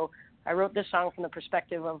out. So I wrote this song from the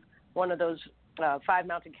perspective of one of those 5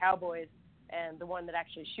 mounted cowboys and the one that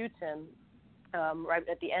actually shoots him right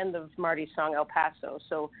at the end of Marty's song, El Paso.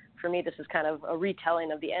 So for me, this is kind of a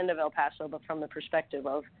retelling of the end of El Paso, but from the perspective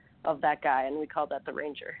of that guy, and we call that The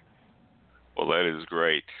Ranger. Well, that is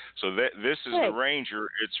great. So this is The Ranger.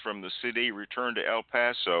 It's from the CD Return to El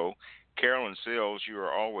Paso. Carolyn Sills, you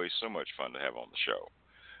are always so much fun to have on the show.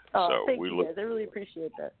 Oh, so thank you, guys. I really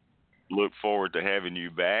appreciate that. Look forward to having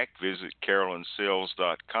you back. Visit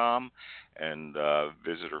CarolynSills.com and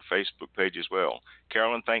visit her Facebook page as well.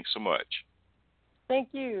 Carolyn, thanks so much. Thank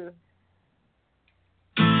you.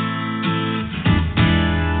 He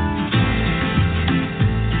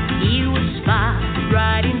was spotted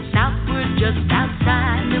riding southward just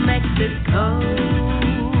outside New Mexico.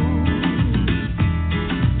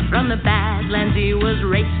 From the Badlands he was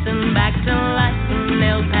racing back to life in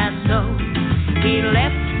El Paso. He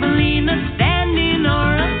left Felina standing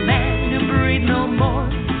or a man who breathed no more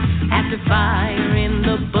after firing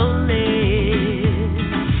the bullet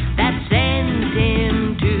that sent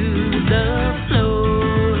him to the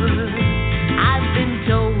floor. I've been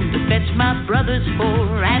told to fetch my brothers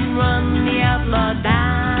for and run the outlaw down.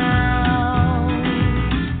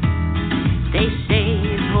 They say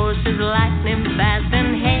his horse is lightning fast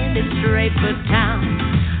and headed straight for town.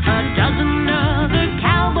 A dozen other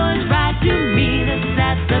cowboys ride to meet us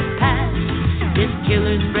at the pass. This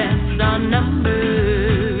killer's breaths are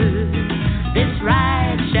numbered. This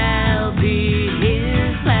ride shall be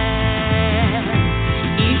his last.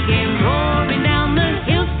 He came roaring down the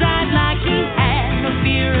hillside like he had no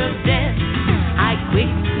fear of death. I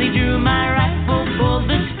quickly drew my rifle, pulled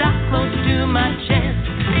the stock close to my chest.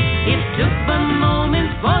 It took a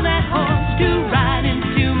moment for that horse to ride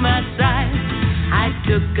into my sight. I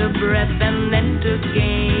took a breath and then took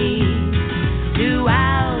aim. 2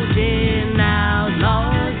 out in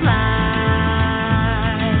outlaw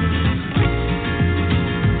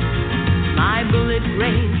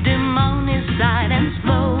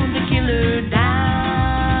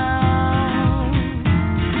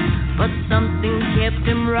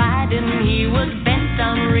was bent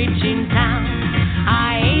on reaching town.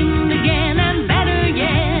 I aimed again and better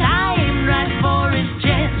yet, I aimed right for his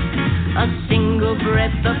chest. A single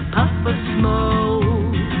breath, a puff of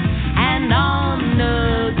smoke, and on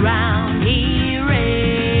the ground he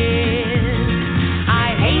rests.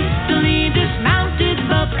 I hastily dismounted,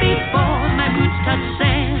 but before my boots touched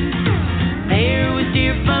sand, there was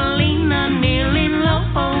dear Felina kneeling low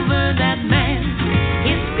over that man.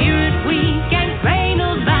 His spirit weak and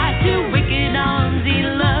cradled by two wicked arms he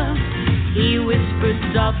loved. He whispered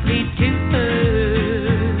softly to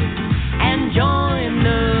her and joined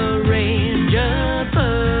the range above.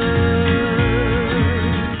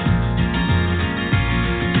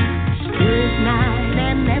 Still night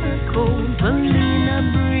and never cold, Felina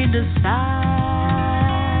breathed a sigh.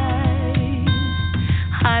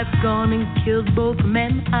 I've gone and killed both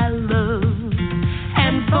men I love,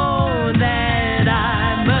 and for that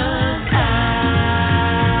I must die.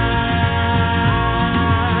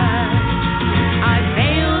 I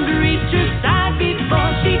failed to reach her side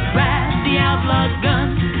before she grabbed the outlaw's gun,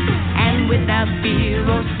 and without fear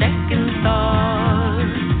or second thought,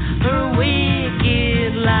 her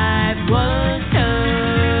wicked life was done.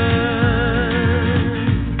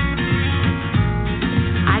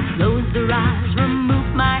 I closed her eyes,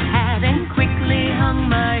 removed my hat, and quickly hung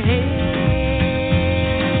my head.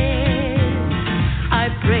 I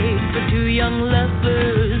prayed for two young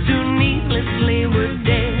lovers who needlessly were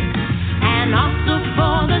dead, and also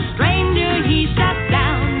for the stranger he shot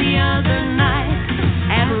down the other night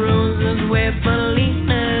at Rosa's, where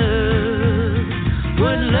Felina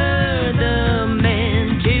would lure the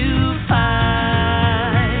men to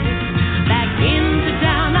fight. Back into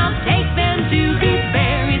town I'll take them to be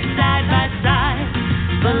buried side by side,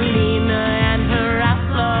 Felina and her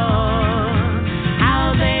outlaw,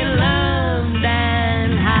 how they loved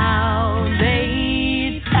and how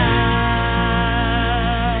they died.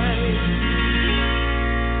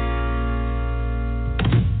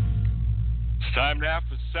 It's time now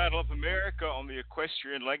for Saddle Up America on the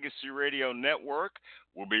Equestrian Legacy Radio Network.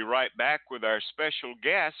 We'll be right back with our special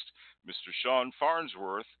guest, Mr. SHAWN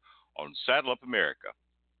Farnsworth, on Saddle Up America.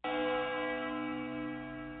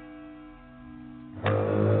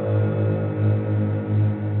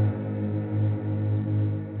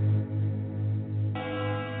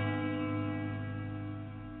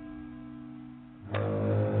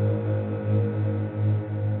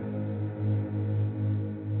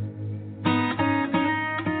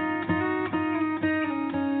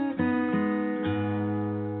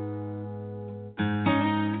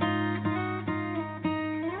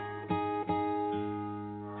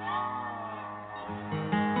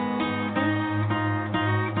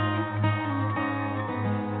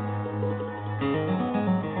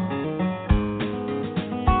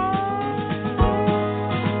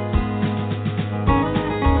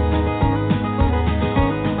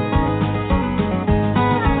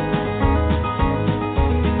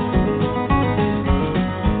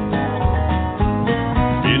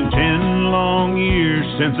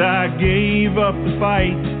 Since I gave up the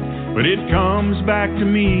fight, but it comes back to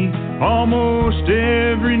me almost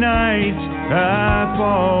every night. I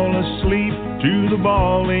fall asleep to the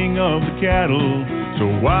bawling of the cattle, so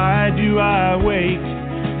why do I wake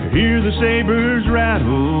to hear the sabers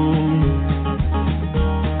rattle?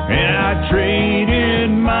 And I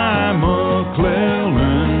traded my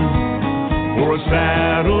McClellan for a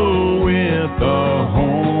saddle with a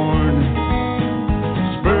horn,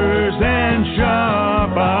 spurs and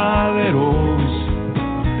sharp aleros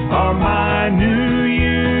are my new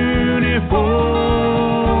uniform.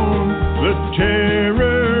 The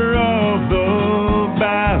terror of the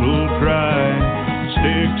battle cry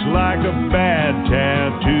sticks like a bad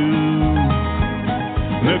tattoo.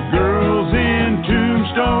 The girls in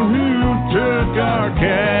Tombstone who took our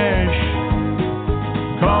cash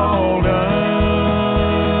called us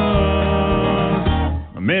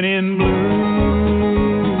men in blue.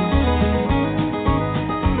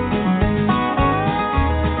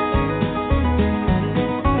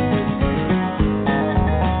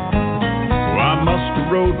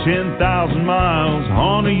 Rode 10,000 miles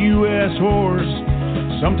on a U.S. horse,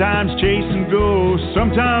 sometimes chasing ghosts,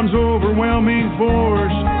 sometimes overwhelming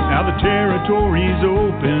force. Now the territory's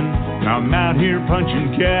open, I'm out here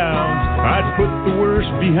punching cows. I'd put the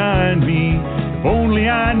worst behind me if only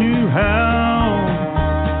I knew how.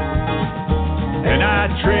 And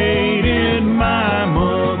I traded my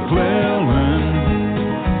McClellan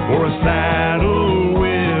for a saddle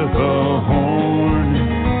with a horn,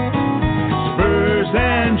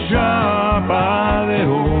 and sharp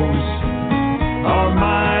aleros are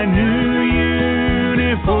my new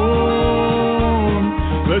uniform.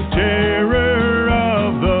 The terror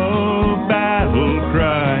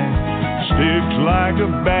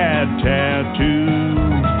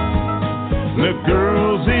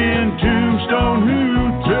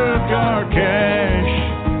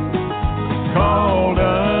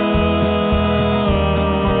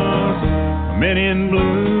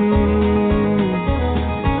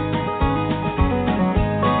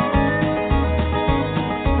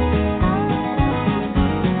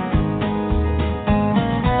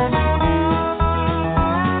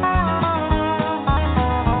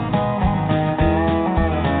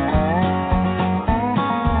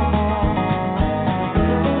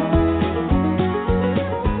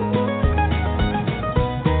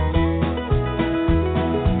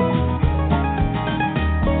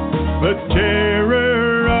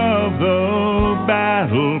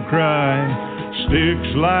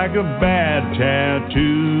sticks like a bad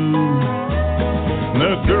tattoo.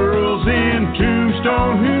 The girls in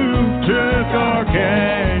Tombstone who took our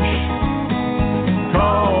cash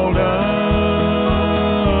called us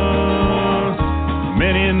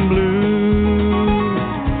Men in Blue.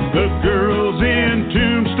 The girls in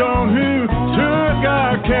Tombstone who took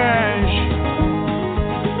our cash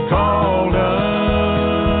called us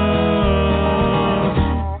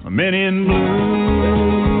Men in Blue.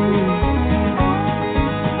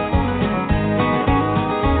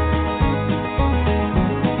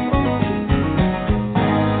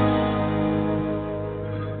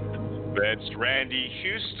 Randy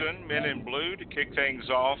Houston, Men in Blue, to kick things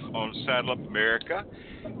off on Saddle Up America.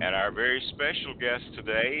 And our very special guest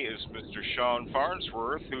today is Mr. SHAWN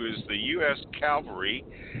FARNSWORTH, who is the U.S. Calvary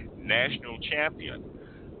National Champion.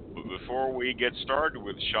 But before we get started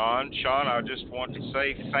with SHAWN, I just want to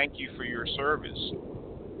say thank you for your service.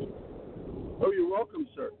 Oh, you're welcome,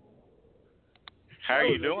 sir. How are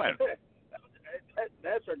you doing?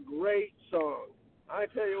 That's a great song. I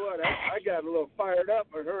tell you what, I got a little fired up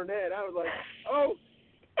by hearing that. I was like, oh,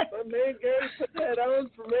 my man Gary put that on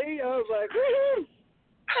for me. I was like, woohoo!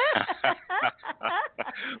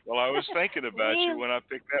 Well, I was thinking about you when I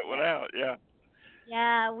picked that one out, yeah.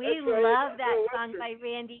 Yeah, we love that song by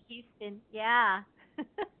Randy Houston, yeah.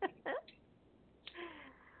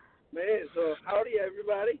 Man, so howdy,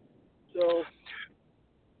 everybody. So,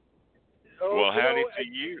 well, howdy to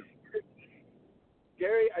you.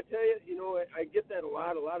 Gary, I tell you, I get that a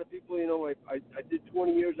lot. A lot of people, I did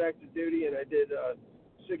 20 years active duty, and I did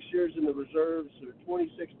 6 years in the reserves, or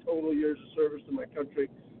 26 total years of service to my country.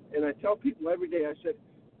 And I tell people every day, I said,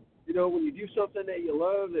 when you do something that you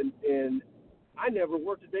love, and I never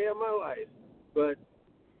worked a day in my life, but,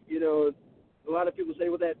 a lot of people say,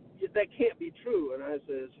 well, that can't be true. And I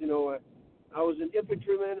says, I was an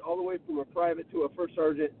infantryman all the way from a private to a first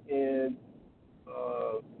sergeant, and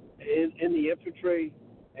in the infantry,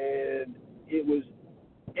 and it was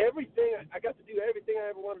everything. I got to do everything I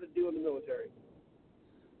ever wanted to do in the military.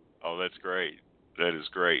 Oh, that's great. That is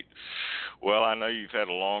great. Well, I know you've had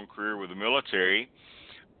a long career with the military,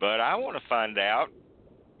 but I want to find out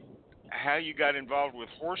how you got involved with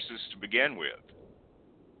horses to begin with.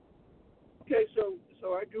 Okay, so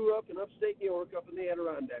I grew up in upstate New York, up in the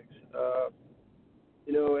Adirondacks.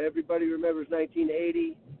 Everybody remembers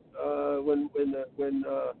 1980 when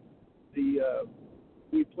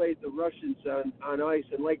we played the Russians on ice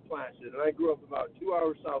in Lake Placid, and I grew up about 2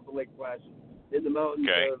 hours south of Lake Placid in the mountains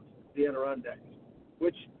of the Adirondacks,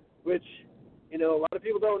 which a lot of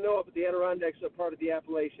people don't know, but the Adirondacks are part of the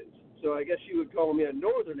Appalachians. So I guess you would call me a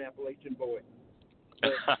northern Appalachian boy.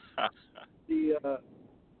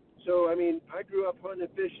 So I grew up hunting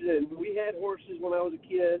and fishing, and we had horses when I was a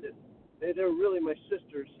kid, and they were really my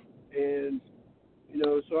sisters, and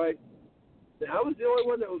so I was the only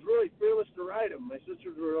one that was really fearless to ride them. My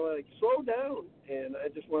sisters were like, slow down, and I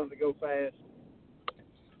just wanted to go fast.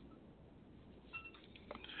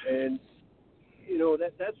 And,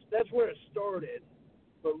 that's where it started.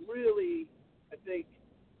 But really, I think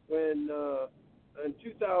when in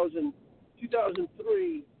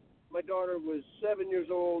 2003, my daughter was 7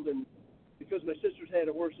 years old, and because my sisters had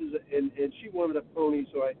horses, and she wanted a pony,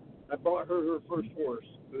 so I bought her first horse.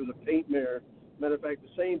 It was a paint mare. Matter of fact, the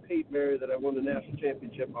same paint mare that I won the national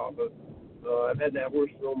championship off of. I've had that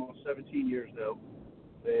horse for almost 17 years now.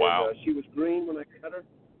 And, wow. She was green when I got her.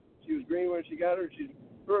 She was green when she got her.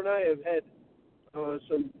 Her and I have had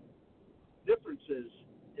some differences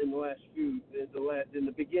in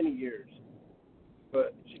the beginning years,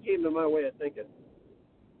 but she came to my way of thinking.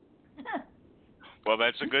 Well,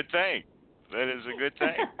 that's a good thing. That is a good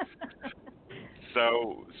thing.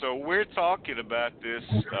 So we're talking about this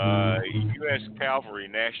U.S. Calvary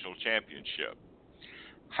National Championship.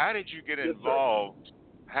 How did you get involved?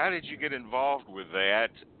 How did you get involved with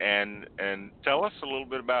that? And tell us a little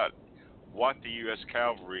bit about what the U.S.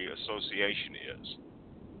 Calvary Association is.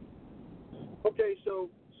 Okay, so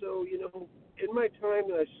in my time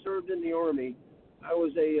that I served in the Army, I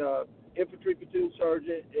was a infantry platoon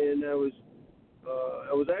sergeant, and I was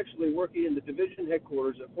actually working in the division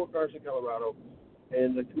headquarters at Fort Carson, Colorado.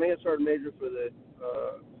 And the command sergeant major for the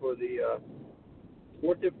 4th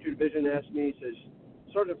Infantry Division asked me, he says,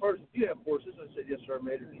 Sergeant Farnsworth, do you have horses? I said, yes, Sergeant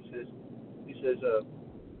Major. He says,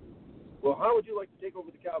 well, how would you like to take over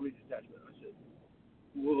the cavalry detachment? I said,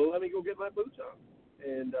 well, let me go get my boots on.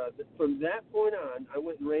 And from that point on, I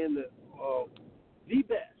went and ran the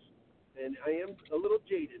best. And I am a little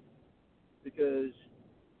jaded because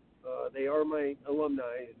they are my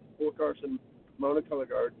alumni, Fort Carson Mounted Color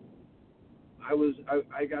Guard. I was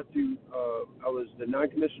the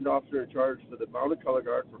non-commissioned officer in charge for the Mounted Color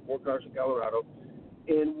Guard for Fort Carson, Colorado,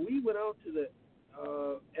 and we went out to the.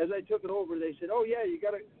 As I took it over, they said, "Oh yeah,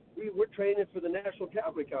 we're training for the National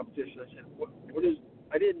Cavalry Competition." I said, "What is?"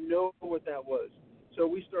 I didn't know what that was, so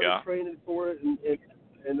we started training for it, and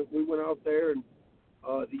we went out there and.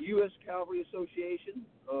 The U.S. Cavalry Association,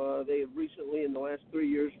 they have recently, in the last 4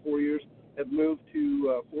 years, have moved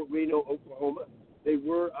to Fort Reno, Oklahoma. They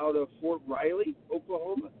were out of Fort Riley,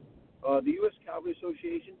 Oklahoma. The U.S. Cavalry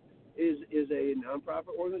Association is a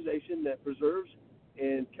nonprofit organization that preserves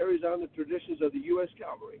and carries on the traditions of the U.S.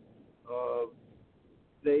 Cavalry.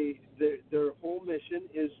 Their whole mission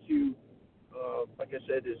is to, like I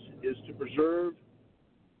said, is to preserve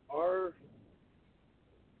our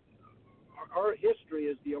history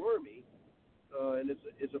as the Army, and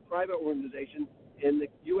it's a private organization, and the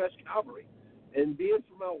U.S. Cavalry. And being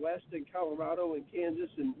from out west in Colorado and Kansas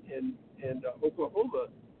and Oklahoma,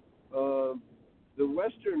 the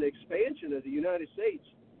western expansion of the United States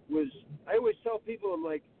was, I always tell people, I'm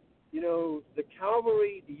like, the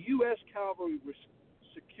cavalry, the U.S. Cavalry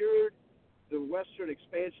secured the western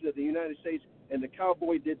expansion of the United States, and the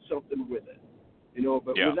cowboy did something with it.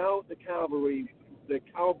 But without the cavalry, the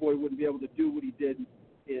cowboy wouldn't be able to do what he did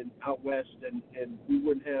out west, and we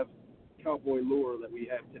wouldn't have cowboy lore that we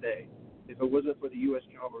have today if it wasn't for the U.S.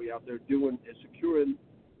 Cavalry out there doing and securing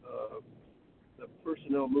the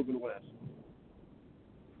personnel moving west.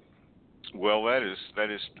 Well, that is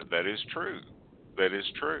true. That is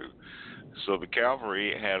true. So the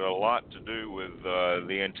cavalry had a lot to do with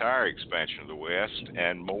the entire expansion of the West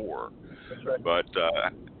and more. That's right. But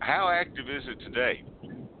how active is it today?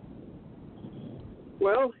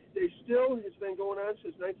 Well, it's been going on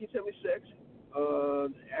since 1976.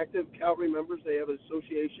 Active cavalry members, they have an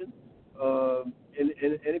association, and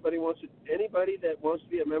anybody that wants to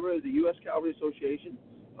be a member of the U.S. Cavalry Association,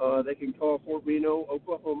 they can call Fort Reno,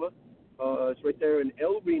 Oklahoma. It's right there in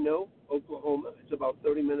El Reno, Oklahoma. It's about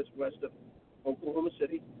 30 minutes west of Oklahoma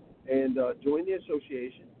City, and join the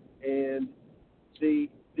association. And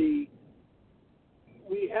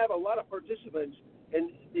we have a lot of participants, and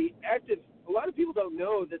a lot of people don't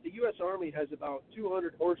know that the U.S. Army has about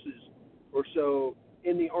 200 horses or so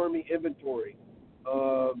in the Army inventory,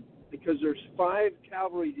 because there's 5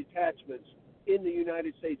 cavalry detachments in the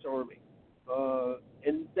United States Army,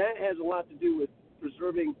 and that has a lot to do with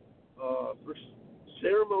preserving for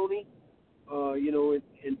ceremony,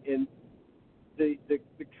 and the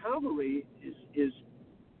cavalry is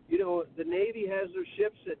the Navy has their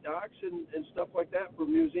ships at docks and stuff like that for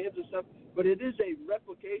museums and stuff, but it is a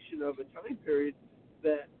replication of a time period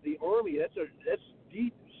that the Army, that's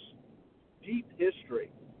deep history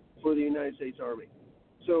for the United States Army.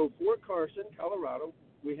 So Fort Carson, Colorado,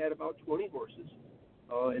 we had about 20 horses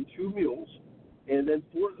and 2 mules. And then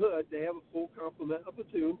Fort Hood, they have a full complement of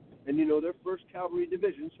platoon, and their 1st Cavalry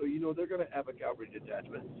Division, so they're going to have a cavalry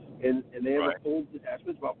detachment. And they have a full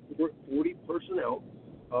detachment, about 40 personnel,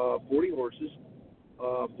 40 horses.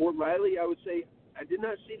 Fort Riley, I would say, I did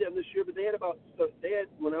not see them this year, but they had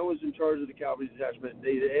when I was in charge of the cavalry detachment,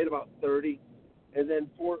 they had about 30. And then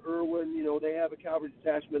Fort Irwin, they have a cavalry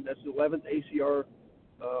detachment. That's the 11th ACR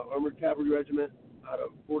Armored Cavalry Regiment out of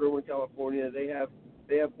Fort Irwin, California. They have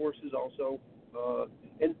horses also.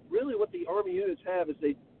 And really what the Army units have is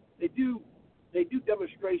they do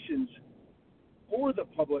demonstrations for the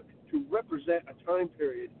public to represent a time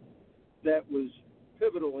period that was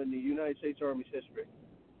pivotal in the United States Army's history.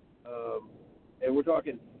 And we're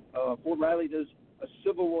talking, Fort Riley does a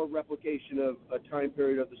Civil War replication of a time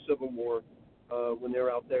period of the Civil War when they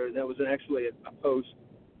were out there. That was actually a post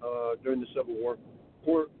during the Civil War.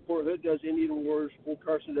 Fort Hood does Indian Wars. Fort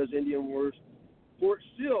Carson does Indian Wars. Fort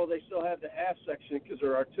Sill, they still have the half section because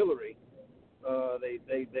they're artillery.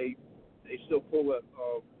 They still pull a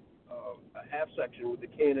half section with the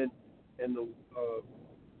cannon and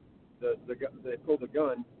they pull the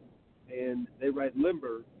gun, and they ride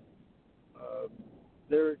limber.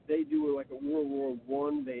 They do like a World War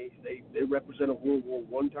I. They represent a World War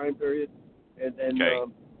I time period, and then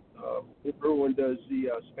everyone does the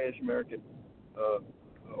Spanish American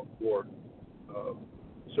War.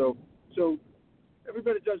 So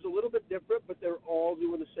everybody does a little bit different, but they're all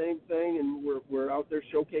doing the same thing, and we're out there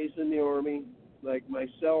showcasing the Army. Like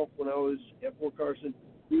myself, when I was at Fort Carson,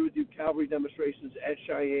 we would do cavalry demonstrations at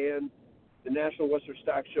Cheyenne, the National Western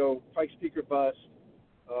Stock Show, Pikes Peak or Bust,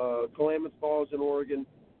 Klamath Falls in Oregon,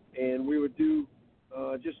 and we would do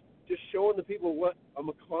just showing the people what a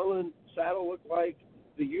McClellan saddle looked like,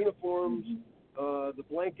 the uniforms, the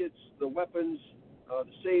blankets, the weapons,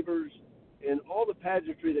 the sabers, and all the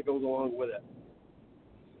pageantry that goes along with it.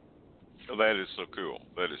 Oh, that is so cool.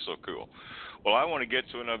 That is so cool. Well, I want to get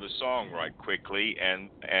to another song right quickly,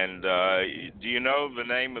 and do you know the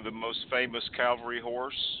name of the most famous Calvary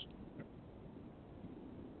horse?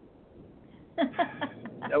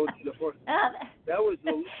 That was the horse. That was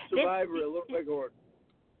the Survivor, a little big horse.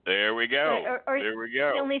 There we go. There we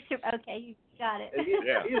go. Okay, you got it. And he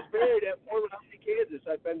is buried at Fort Mountain, Kansas.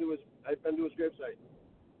 I've been to his gravesite.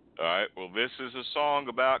 All right. Well, this is a song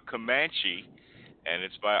about Comanche, and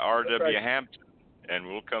it's by R.W. Hampton. And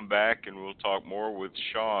we'll come back and we'll talk more with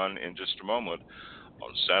Shawn in just a moment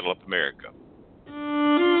on Saddle Up America.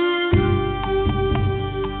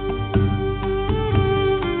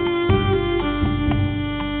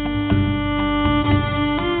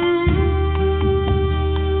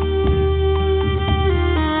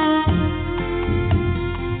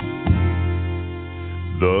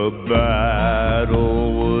 The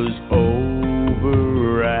battle was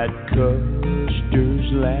over at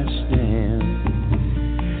Custer's last stand,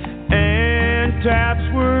 and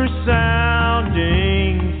taps were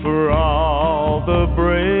sounding for all the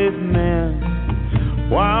brave men,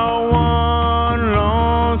 while one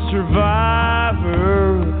lone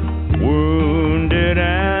survivor, wounded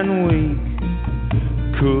and weak,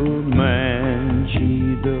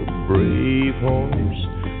 Comanche, the brave horse,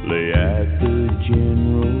 lay at the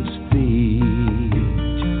general's feet.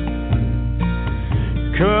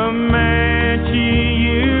 Comanche,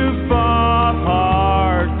 you fought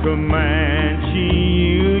hard, Comanche,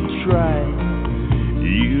 you tried.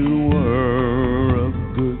 You were a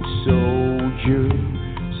good soldier,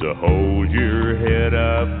 so hold your head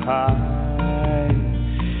up high.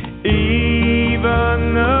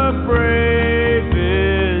 Even the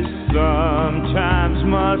bravest sometimes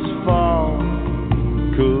must fall.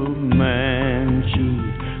 Comanche,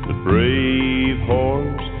 the brave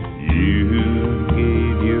horse, you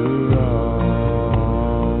gave your all.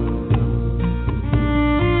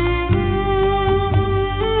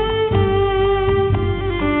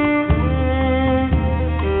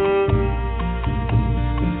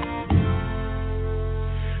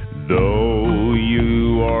 Though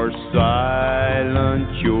you are silent,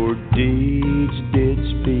 your deeds did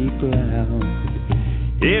speak loud.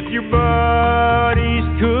 If your buddies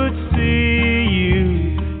could see you,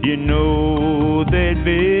 you know they'd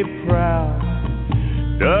be proud.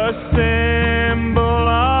 The symbol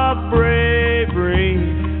of bravery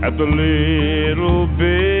at the little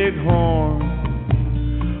big horn.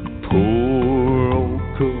 Poor old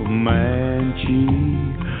Comanche,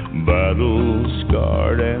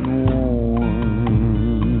 battle-scarred and worn.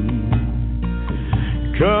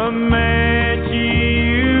 Comanche,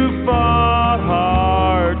 you fought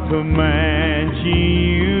hard, Comanche,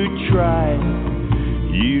 you tried.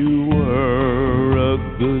 You were a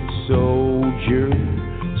good soldier,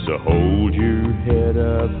 so hold your head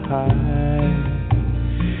up high.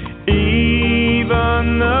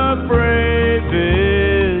 Even the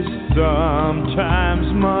bravest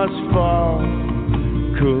sometimes must fall.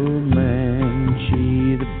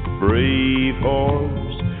 Comanche, the brave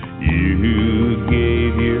horse, you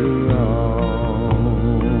gave your all.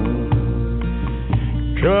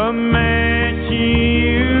 Comanche,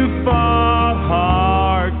 you fought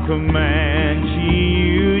hard, Comanche,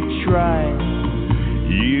 you tried.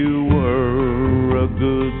 You were a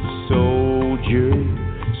good soldier,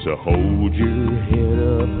 so hold your head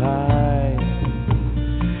up high.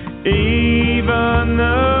 Even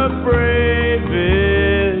the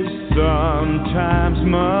bravest sometimes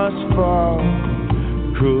must fall.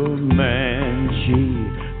 Comanche,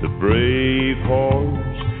 the brave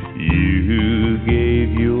horse, you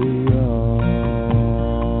gave your all.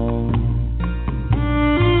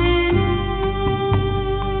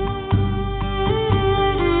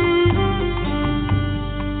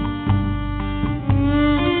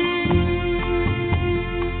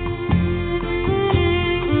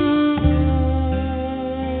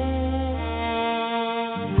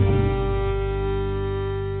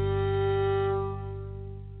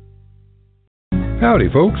 Howdy,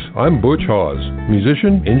 folks. I'm Butch Hawes,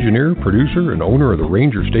 musician, engineer, producer, and owner of the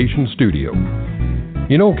Ranger Station Studio.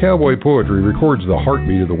 You know, cowboy poetry records the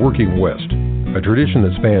heartbeat of the working West, a tradition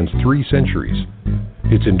that spans 3 centuries.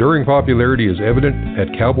 Its enduring popularity is evident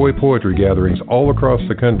at cowboy poetry gatherings all across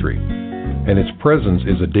the country, and its presence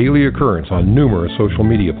is a daily occurrence on numerous social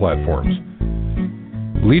media platforms.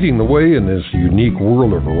 Leading the way in this unique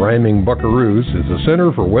world of rhyming buckaroos is the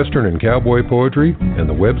Center for Western and Cowboy Poetry and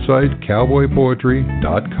the website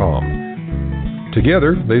cowboypoetry.com.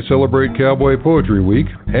 Together, they celebrate Cowboy Poetry Week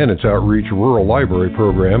and its outreach rural library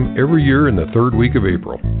program every year in the 3rd week of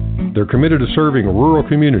April. They're committed to serving rural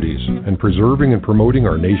communities and preserving and promoting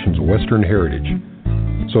our nation's Western heritage.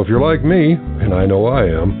 So if you're like me, and I know I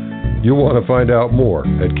am, you'll want to find out more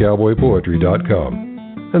at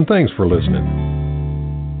cowboypoetry.com. And thanks for listening.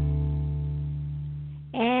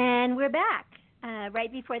 And we're back.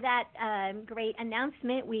 Right before that great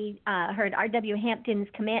announcement, we heard R.W. Hampton's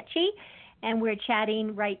Comanche, and we're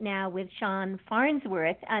chatting right now with SHAWN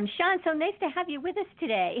Farnsworth. SHAWN, so nice to have you with us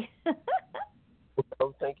today.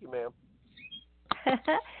 Oh, thank you, ma'am.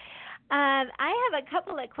 I have a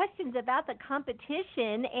couple of questions about the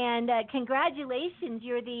competition, and congratulations,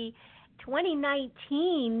 you're the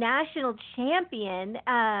 2019 national champion.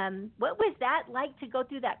 What was that like to go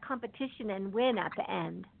through that competition and win at the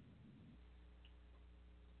end?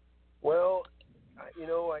 Well,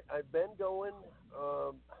 I've been going.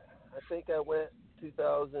 I think I went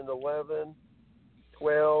 2011,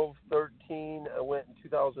 12, 13. I went in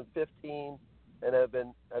 2015, and I've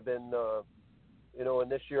been,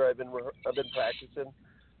 and this year I've been practicing.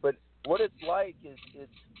 But what it's like is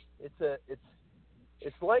it's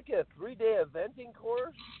like a 3-day eventing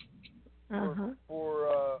course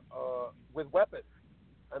for with weapons.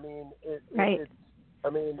 I mean,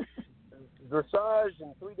 dressage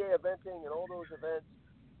and 3-day eventing and all those events,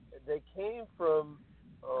 they came from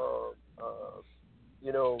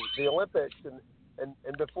the Olympics and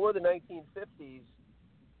before the 1950s.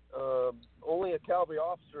 Only a Calvary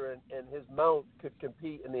officer and his mount could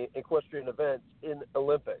compete in the equestrian events in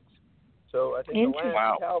Olympics. So I think the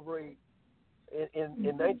last Calvary in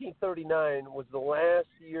 1939 was the last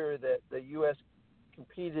year that the U.S.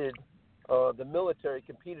 competed, the military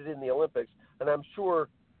competed in the Olympics, and I'm sure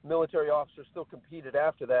military officers still competed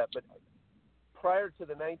after that, but prior to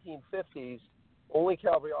the 1950s, only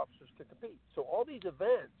Calvary officers could compete. So all these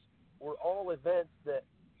events were all events that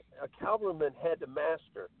a cavalryman had to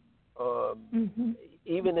master.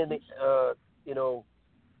 Even in the the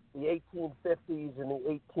 1850s and the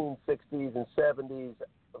 1860s and 70s,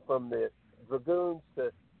 from the Dragoons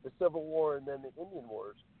to the Civil War and then the Indian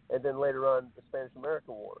Wars, and then later on the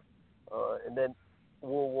Spanish-American War, and then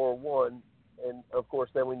World War I, and of course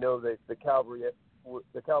then we know that the cavalry was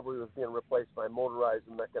being replaced by motorized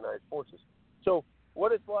and mechanized forces. So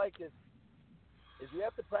what it's like is you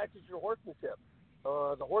have to practice your horsemanship.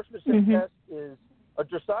 The horsemanship test is a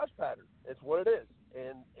dressage pattern. It's what it is,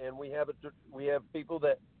 and we have people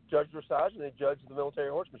that judge dressage and they judge the military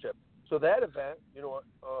horsemanship. So that event,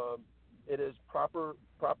 it is proper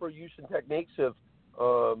use and techniques of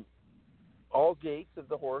all gaits of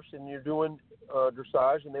the horse, and you're doing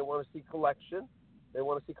dressage, and they want to see collection. They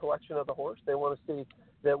want to see collection of the horse. They want to see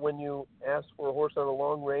that when you ask for a horse on a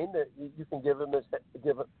long rein, that you can give him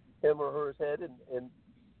him or her his head, and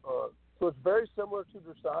so it's very similar to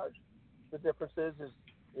dressage. The difference is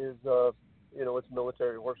it's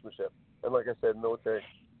military horsemanship, and like I said, military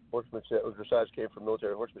horsemanship or dressage came from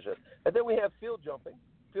military horsemanship. And then we have field jumping.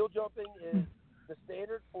 Field jumping is the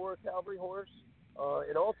standard for a cavalry horse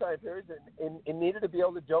in all time periods, and needed to be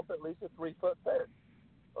able to jump at least a 3-foot fence.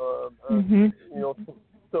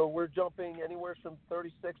 So we're jumping anywhere from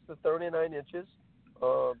 36 to 39 inches.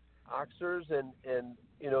 Oxers and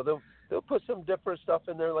they'll put some different stuff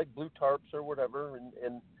in there like blue tarps or whatever,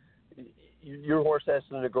 and your horse has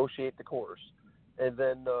to negotiate the course. And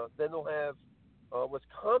then they'll have what's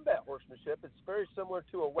combat horsemanship. It's very similar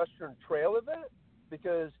to a Western trail event,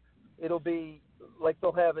 because it'll be like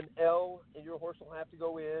they'll have an L, and your horse will have to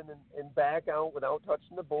go in and back out without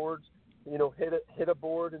touching the boards. Hit a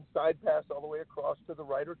board and side pass all the way across to the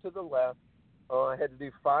right or to the left. I had to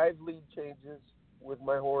do 5 lead changes with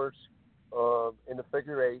my horse in the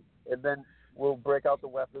figure 8, and then we'll break out the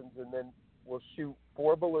weapons, and then we'll shoot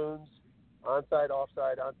 4 balloons, onside,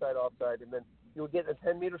 offside, and then you'll get a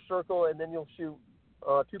 10-meter circle, and then you'll shoot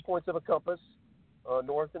 2 points of a compass,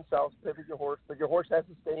 north and south, pivot your horse, but your horse has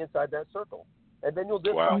to stay inside that circle. And then you'll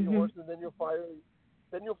dismount your horse, and then you'll fire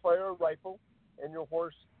a rifle, and your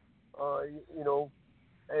horse,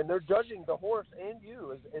 and they're judging the horse and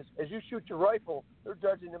you as you shoot your rifle. They're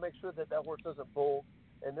judging to make sure that horse doesn't bolt,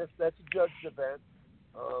 and that's a judged event.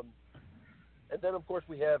 And then of course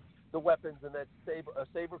we have the weapons, and that's a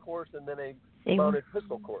saber course, and then a mounted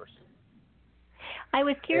pistol course. I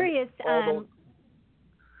was curious.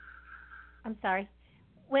 I'm sorry.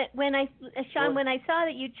 When I saw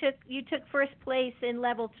that you took first place in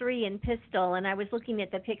level 3 in pistol, and I was looking at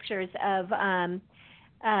the pictures of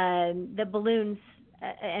the balloons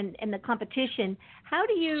and the competition. How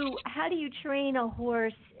do you train a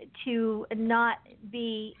horse to not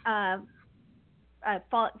be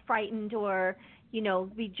frightened or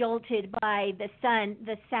be jolted by the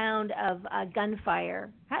sound of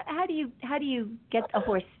gunfire? How do you get a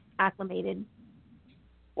horse acclimated?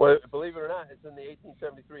 Well, believe it or not, it's in the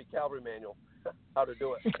 1873 Calvary manual how to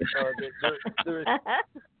do it.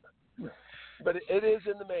 But it is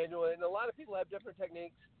in the manual, and a lot of people have different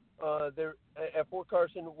techniques. There at Fort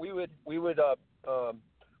Carson, we would put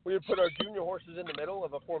our junior horses in the middle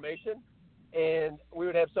of a formation, and we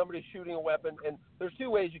would have somebody shooting a weapon. And there's two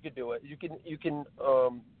ways you could do it. You can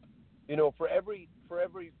for every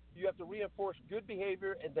you have to reinforce good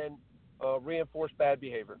behavior and then reinforce bad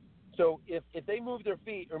behavior. So if they move their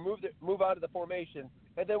feet or move out of the formation,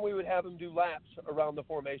 and then we would have them do laps around the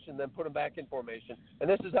formation, then put them back in formation. And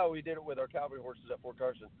this is how we did it with our Calvary horses at Fort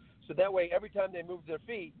Carson. So that way, every time they moved their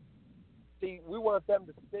feet, we want them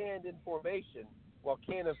to stand in formation while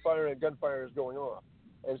cannon fire and gunfire is going off.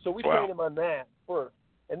 And so we train them on that first.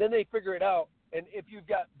 And then they figure it out. And if you've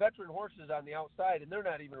got veteran horses on the outside and they're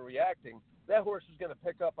not even reacting, that horse is going to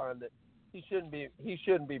pick up on that he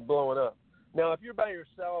shouldn't be blowing up. Now, if you're by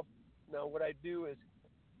yourself, now what I do is,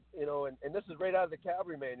 and this is right out of the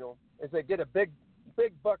Calvary manual, is I get a big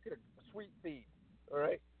bucket of sweet feed, all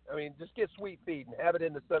right? I mean, just get sweet feed and have it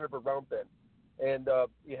in the center of a round pen. And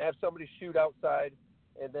you have somebody shoot outside,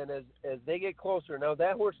 and then as they get closer, now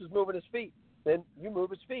that horse is moving his feet. Then you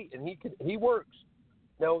move his feet, and he works.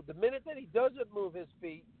 Now, the minute that he doesn't move his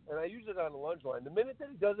feet, and I use it on the lunge line, the minute that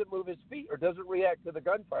he doesn't move his feet or doesn't react to the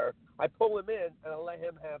gunfire, I pull him in, and I let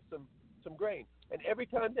him have some grain. And every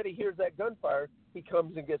time that he hears that gunfire, he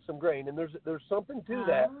comes and gets some grain. And there's something to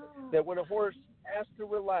that when a horse has to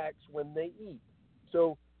relax when they eat.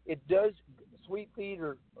 So it does sweet feed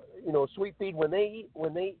when they eat,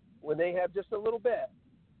 when they have just a little bit,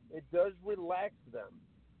 it does relax them.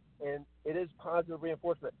 And it is positive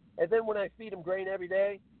reinforcement. And then when I feed them grain every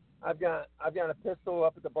day, I've got a pistol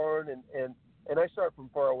up at the barn, and I start from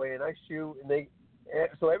far away, and I shoot,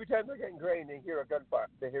 so every time they're getting grain, they hear gunfire.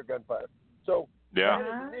 So that is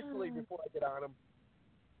initially before I get on them.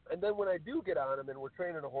 And then when I do get on them and we're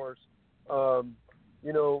training a horse,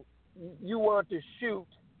 you want to shoot,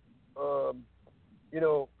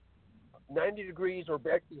 90 degrees or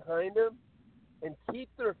back behind them and keep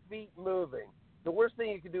their feet moving. The worst thing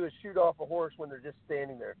you can do is shoot off a horse when they're just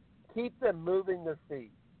standing there. Keep them moving their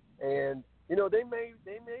feet. And, they may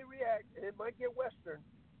react, and it might get Western,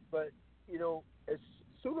 but, as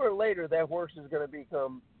sooner or later that horse is going to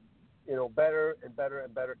become, better and better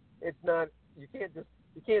and better. It's not, you can't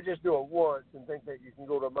just do it once and think that you can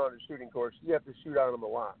go to a mounted shooting course. You have to shoot on them a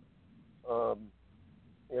lot.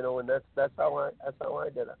 And that's how I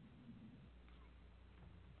did it.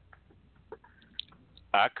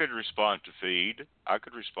 I could respond to feed. I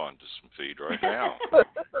could respond to some feed right now.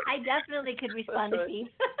 I definitely could respond to feed.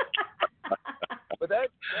 But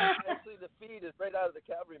that's actually the feed is right out of the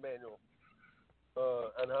Calvary manual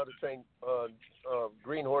on how to train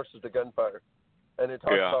green horses to gunfire. And it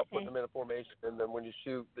talks about putting them in a formation, and then when you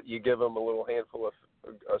shoot, you give them a little handful of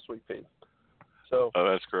sweet feed. So,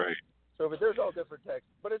 that's great. So, but there's all different texts,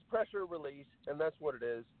 but it's pressure release, and that's what it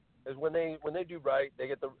is. Is when they do right, they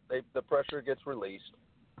get the pressure gets released.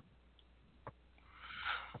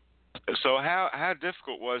 So how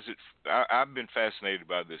difficult was it? I've been fascinated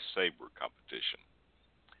by this saber competition.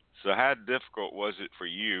 So how difficult was it for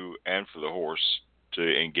you and for the horse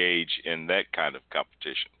to engage in that kind of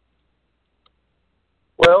competition?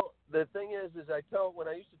 Well, the thing is I tell when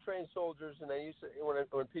I used to train soldiers, and I used to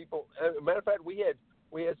when people. As a matter of fact, we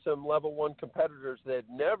had some level 1 competitors that had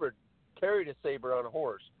never carried a saber on a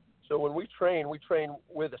horse. So when we train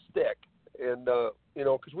with a stick, and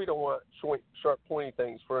because we don't want sharp, pointy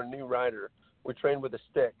things for a new rider. We train with a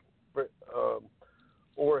stick,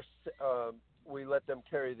 or we let them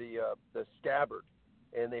carry the scabbard,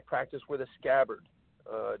 and they practice with a scabbard,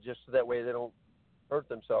 just so that way they don't hurt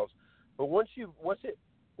themselves. But once you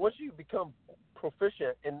become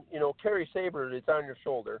proficient and carry saber, it's on your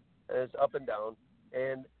shoulder and it's up and down,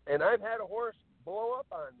 and I've had a horse blow up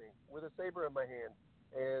on me with a saber in my hand.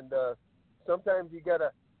 And sometimes you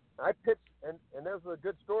gotta. I pitched, and that was a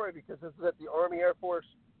good story because this was at the Army Air Force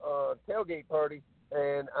tailgate party,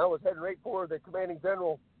 and I was heading right for the commanding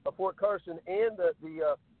general of Fort Carson and the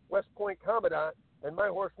West Point commandant, and my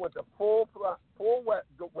horse went to full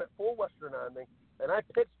Western on me, and I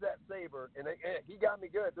pitched that saber, and he got me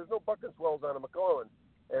good. There's no bucking swells on a McClellan,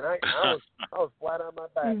 and I was flat on my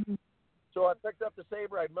back. Mm-hmm. So I picked up the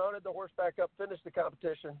saber, I mounted the horse back up, finished the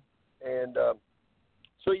competition, and.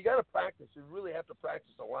 So you got to practice. You really have to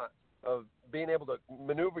practice a lot of being able to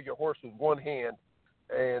maneuver your horse with one hand.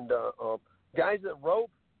 And guys that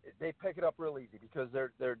rope, they pick it up real easy because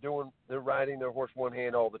they're riding their horse one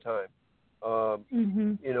hand all the time.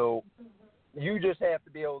 You just have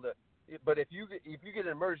to be able to. But if you get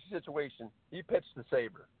an emergency situation, you pitch the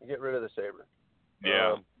saber. You get rid of the saber.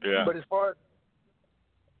 Yeah, yeah.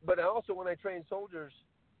 But also when I train soldiers,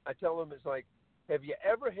 I tell them it's like, have you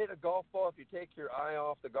ever hit a golf ball if you take your eye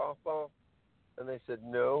off the golf ball? And they said,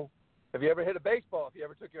 no. Have you ever hit a baseball if you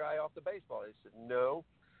ever took your eye off the baseball? They said, no.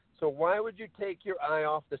 So why would you take your eye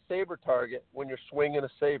off the saber target when you're swinging a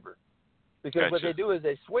saber? Because what they do is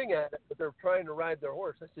they swing at it, but they're trying to ride their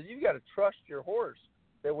horse. I said, you've got to trust your horse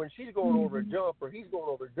that when she's going over a jump or he's going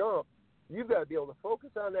over a jump, you've got to be able to focus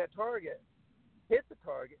on that target, hit the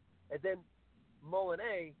target, and then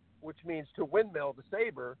Molinet, which means to windmill the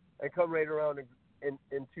saber and come right around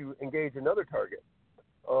and to engage another target.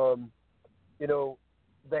 You know,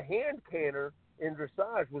 the hand canter in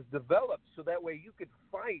dressage was developed so that way you could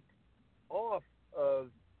fight off of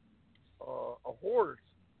a horse,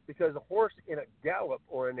 because a horse in a gallop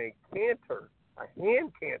or in a canter, a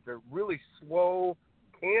hand canter, really slow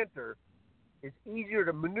canter, is easier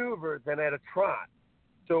to maneuver than at a trot.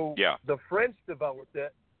 So the French developed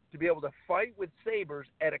it to be able to fight with sabers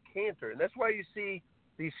at a canter. And that's why you see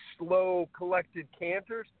these slow, collected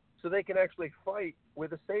canters, so they can actually fight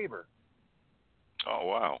with a saber. Oh,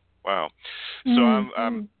 wow. Wow. So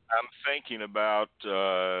I'm thinking about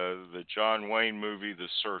the John Wayne movie, The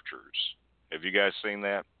Searchers. Have you guys seen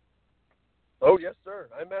that? Oh, yes, sir.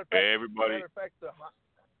 Matter of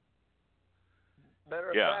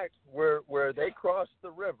fact, where they crossed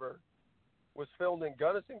the river was filmed in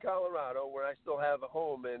Gunnison, Colorado, where I still have a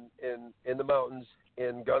home in the mountains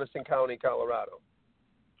in Gunnison County, Colorado.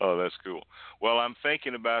 Oh, that's cool. Well, I'm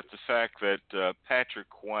thinking about the fact that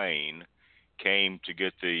Patrick Wayne came to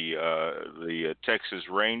get the Texas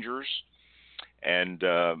Rangers, and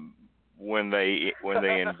when they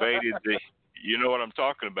invaded the, you know what I'm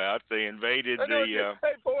talking about? They invaded the.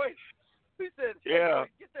 Hey, boy, he said, "Yeah, hey,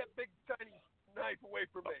 get that big tiny knife away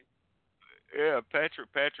from me." Yeah,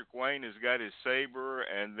 Patrick Wayne has got his saber,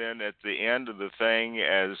 and then at the end of the thing,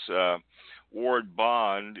 as Ward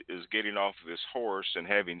Bond is getting off of his horse and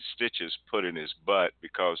having stitches put in his butt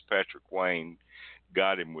because Patrick Wayne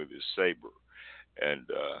got him with his saber, and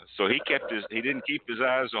so he didn't keep his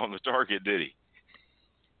eyes on the target, did he?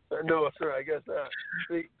 No, sir, I guess not.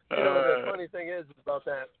 See, the funny thing is about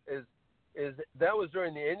that is that was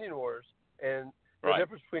during the Indian Wars, and the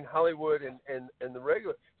difference between Hollywood and the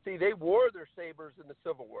regular. See, they wore their sabers in the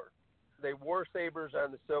Civil War. They wore sabers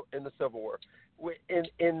in the Civil War.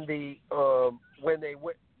 In the when they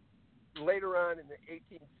went later on in the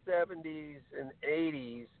 1870s and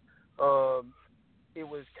 80s, it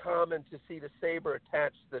was common to see the saber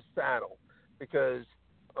attached to the saddle because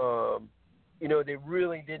they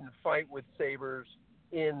really didn't fight with sabers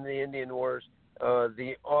in the Indian Wars.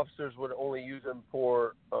 The officers would only use them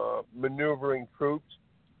for maneuvering troops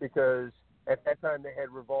because at that time they had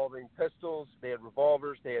revolving pistols, they had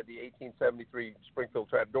revolvers, they had the 1873 Springfield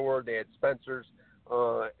trapdoor, they had Spencers,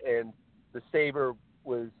 and the saber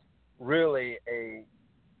was really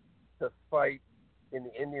to fight in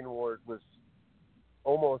the Indian Wars was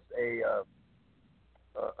almost a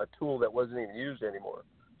tool that wasn't even used anymore.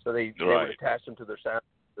 So they would attach them to their saddle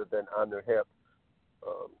rather than on their hip.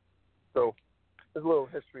 So there's a little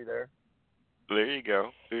history there. There you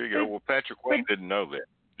go. Well, Patrick Wayne didn't know that.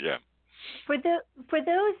 Yeah. For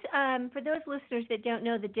those listeners that don't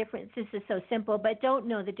know the difference, this is so simple, but don't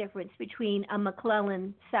know the difference between a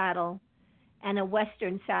McClellan saddle and a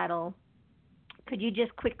Western saddle, could you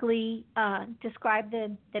just quickly describe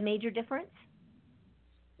the major difference?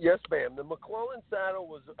 Yes, ma'am. The McClellan saddle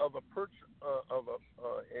was of a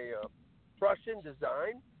Prussian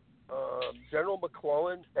design. General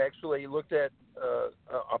McClellan actually looked at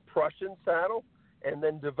a Prussian saddle and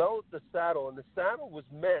then developed the saddle, and the saddle was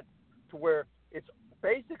meant to where it's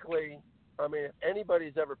basically, if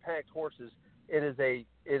anybody's ever packed horses, it is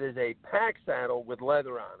a pack saddle with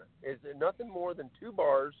leather on it. It's nothing more than two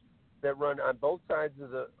bars that run on both sides of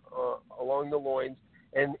the along the loins,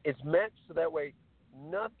 and it's meant so that way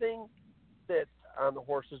nothing sits on the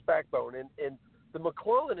horse's backbone. And the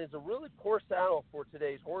McClellan is a really poor saddle for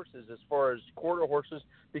today's horses as far as quarter horses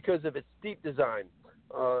because of its steep design.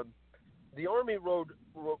 The Army rode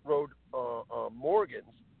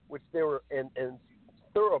Morgans, which they were and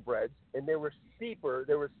thoroughbreds, and they were steeper.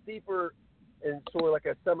 They were steeper and sort of like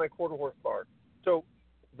a semi-quarter horse bar. So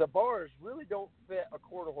the bars really don't fit a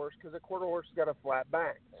quarter horse because a quarter horse has got a flat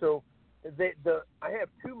back. So I have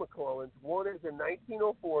two McClellans. One is in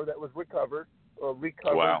 1904 that was recovered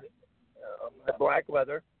wow. Black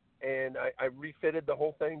leather, and I refitted the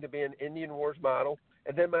whole thing to be an Indian Wars model.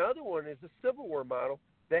 And then my other one is a Civil War model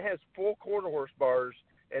that has full quarter horse bars,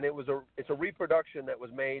 and it's a reproduction that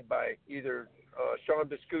was made by either Sean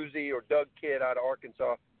Biscuzzi or Doug Kidd out of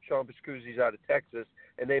Arkansas. Sean Biscuzzi's out of Texas,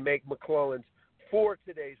 and they make McClellans for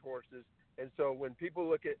today's horses. And so when people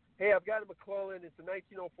look at, hey, I've got a McClellan, it's a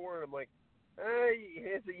 1904, and I'm like,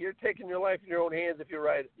 hey, you're taking your life in your own hands if you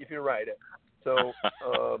ride it. So,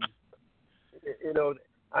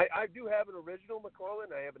 I do have an original McClellan.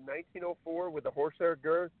 I have a 1904 with a horsehair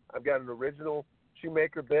girth. I've got an original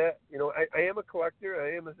shoemaker bit. I am a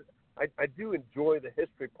collector. I do enjoy the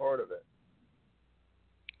history part of it.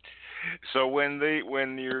 So when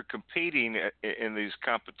you're competing in these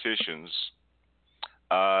competitions,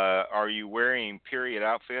 are you wearing period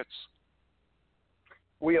outfits?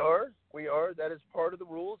 We are. That is part of the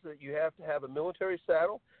rules, that you have to have a military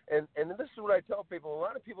saddle. And this is what I tell people. A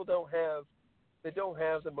lot of people don't have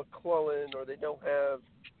the McClellan, or they don't have,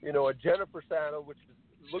 a Jennifer saddle, which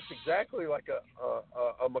looks exactly like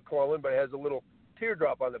a McClellan, but it has a little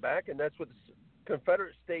teardrop on the back, and that's what the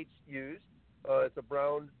Confederate States used. It's a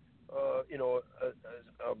brown,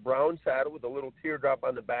 a brown saddle with a little teardrop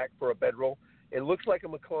on the back for a bedroll. It looks like a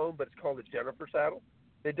McClellan, but it's called a Jennifer saddle.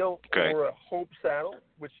 They don't, or a Hope saddle,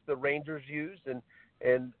 which the Rangers used,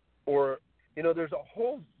 or there's a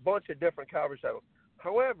whole bunch of different cavalry saddles.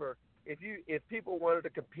 However, if people wanted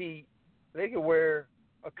to compete, they could wear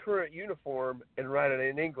a current uniform and ride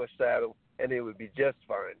an English saddle, and it would be just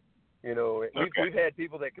fine. We've had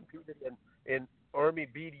people that competed in Army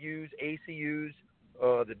BDUs, ACUs,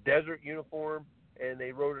 the desert uniform, and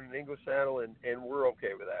they rode in an English saddle, and we're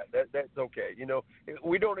okay with that. That's okay.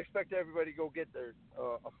 We don't expect everybody to go get their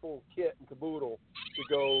a full kit and caboodle to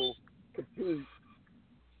go compete.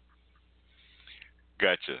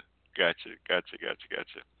 Gotcha.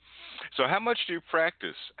 So how much do you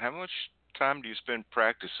practice? How much time do you spend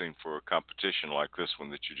practicing for a competition like this one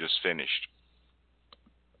that you just finished?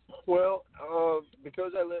 Well,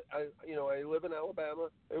 because I live in Alabama.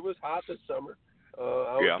 It was hot this summer.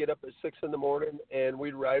 I would get up at 6 a.m. and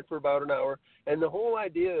we'd ride for about an hour. And the whole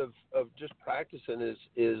idea of just practicing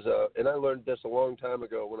is and I learned this a long time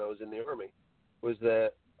ago when I was in the Army, was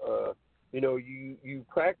that you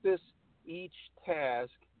practice each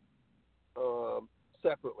task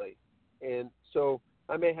separately. And so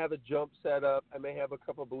I may have a jump set up, I may have a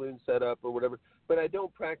couple balloons set up or whatever, but I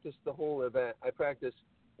don't practice the whole event. I practice,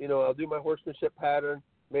 I'll do my horsemanship pattern,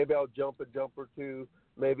 maybe I'll jump a jump or two,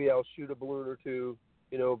 maybe I'll shoot a balloon or two,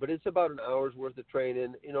 but it's about an hour's worth of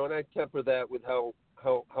training, and I temper that with how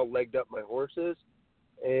legged up my horse is.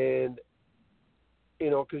 And,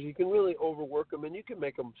 because you can really overwork them and you can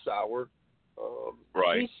make them sour.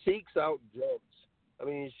 Right. She seeks out jumps. I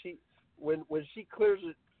mean, when she clears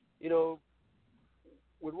it,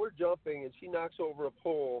 when we're jumping and she knocks over a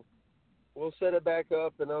pole, we'll set it back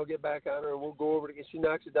up and I'll get back on her and we'll go over it again. She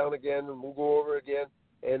knocks it down again and we'll go over it again.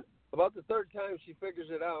 And about the third time she figures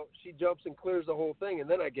it out, she jumps and clears the whole thing, and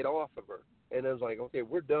then I get off of her. And I was like, okay,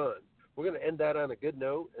 we're done. We're going to end that on a good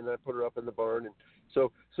note, and I put her up in the barn. And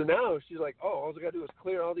so now she's like, oh, all I got to do is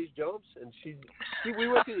clear all these jumps. And we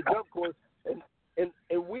went through the jump course, and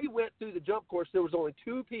we went through the jump course. There was only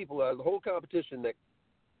 2 people out of the whole competition that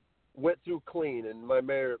went through clean, and my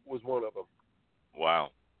mare was one of them.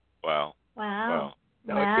 Wow. Now Wow.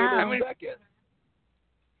 I came in second.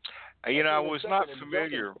 I was not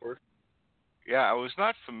familiar. Yeah, I was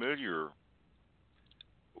not familiar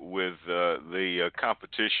with the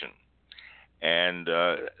competition, and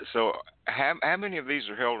so how many of these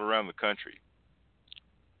are held around the country?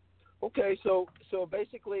 Okay, so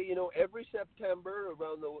basically, every September,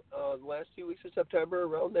 around the last 2 weeks of September,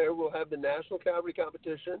 around there, we'll have the National Cavalry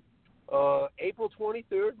Competition. April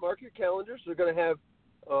 23rd, mark your calendars. They're going to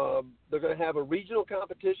have a regional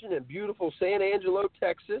competition in beautiful San Angelo,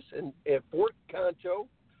 Texas, and at Fort Concho.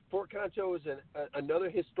 Fort Concho is another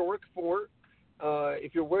historic fort.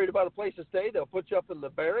 If you're worried about a place to stay, they'll put you up in the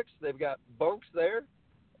barracks. They've got bunks there,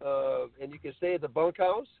 and you can stay at the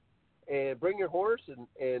bunkhouse and bring your horse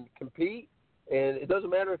and compete. And it doesn't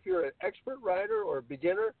matter if you're an expert rider or a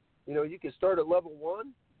beginner. You can start at level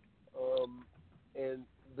 1, and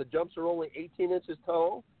the jumps are only 18 inches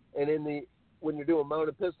tall. And when you're doing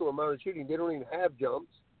mounted pistol or mounted shooting, they don't even have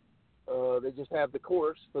jumps. They just have the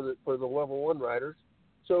course for the level 1 riders.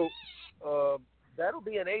 So that'll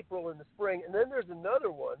be in April in the spring. And then there's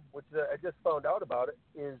another one, which I just found out about it,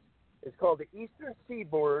 it's called the Eastern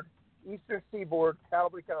Seaboard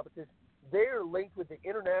Cavalry Competition. They're linked with the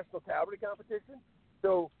International Cavalry Competition.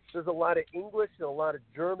 So there's a lot of English and a lot of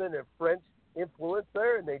German and French influence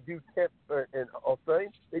there, and they do tent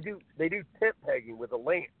pegging with a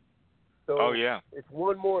lance. So it's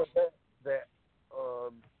one more event that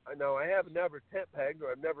now I have never tent pegged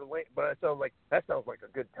or I've never lanced, but that sounds like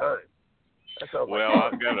a good time.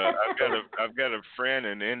 I've got a friend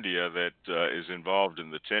in India that is involved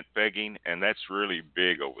in the tent pegging, and that's really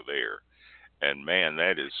big over there. And man,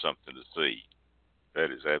 that is something to see.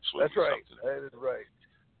 That is absolutely That's right. something. That is right.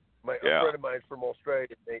 A friend of mine from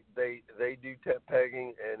Australia, they do tent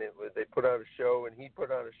pegging, and they put on a show, and he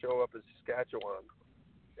put on a show up in Saskatchewan,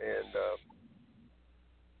 and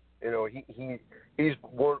he's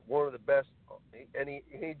one of the best, and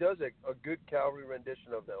he does a good Calvary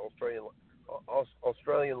rendition of the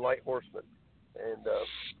Australian light horseman, and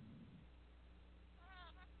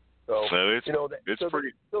so it's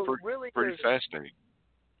pretty fascinating.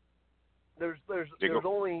 There's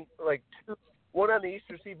only like two. One on the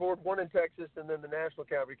Eastern Seaboard, one in Texas, and then the National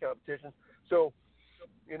Calvary competition. So,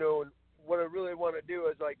 what I really want to do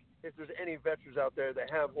is, like, if there's any veterans out there that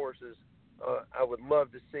have horses, I would love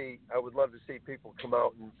to see people come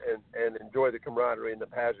out and enjoy the camaraderie and the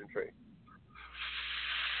pageantry.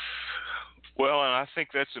 Well, and I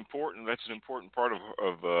think that's important. That's an important part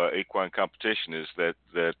of equine competition is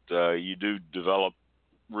that you do develop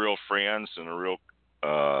real friends and a real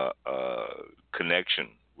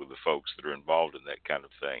connection with the folks that are involved in that kind of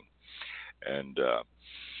thing. And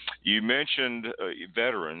you mentioned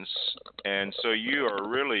veterans, and so you are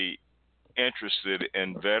really interested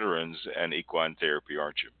in veterans and equine therapy,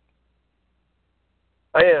 aren't you?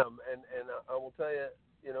 I am, and I will tell you,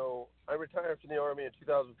 I retired from the Army in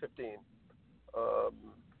 2015.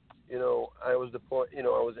 I was deployed. I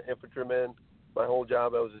was an infantryman. My whole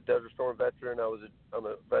job, I was a Desert Storm veteran. I'm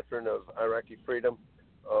a veteran of Iraqi freedom.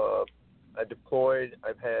 I deployed.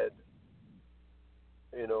 I've had,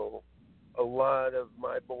 a lot of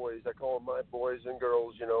my boys. I call them my boys and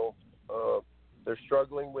girls. They're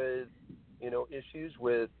struggling with, issues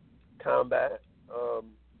with combat.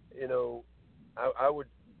 I would.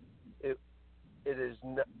 It is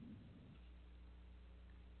not.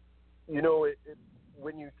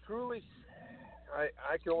 When you truly,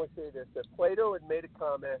 I can only say this: that Plato had made a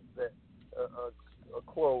comment that a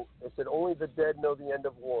quote. It said, "Only the dead know the end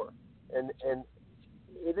of war," and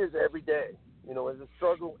it is every day. It's a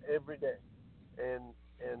struggle every day, and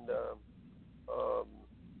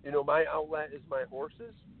my outlet is my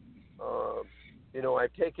horses.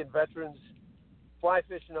 I've taken veterans fly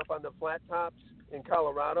fishing up on the flat tops in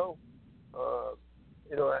Colorado. I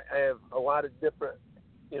have a lot of different.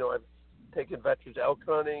 I've taken veterans elk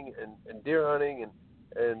hunting and deer hunting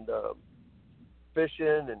and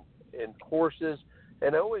fishing and horses.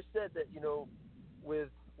 And I always said that,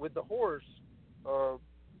 with the horse,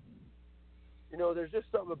 there's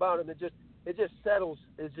just something about him. It just settles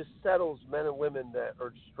men and women that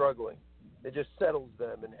are struggling. It just settles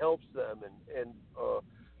them and helps them. And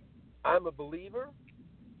I'm a believer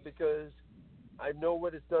because I know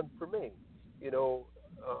what it's done for me.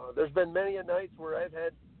 There's been many a nights where I've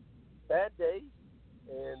had bad days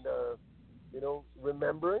and,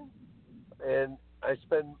 remembering, and I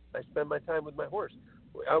spend my time with my horse.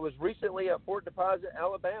 I was recently at Fort Deposit,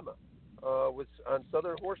 Alabama, on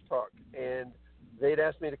Southern Horse Talk, and they'd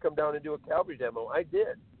asked me to come down and do a Calvary demo. I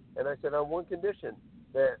did, and I said on one condition,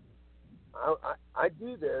 that I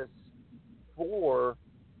do this to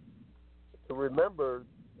remember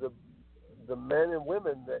the men and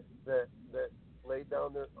women that laid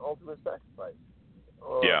down their ultimate sacrifice.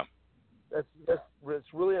 That's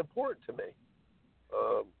really important to me.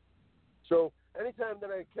 So anytime that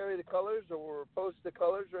I carry the colors or post the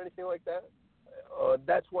colors or anything like that,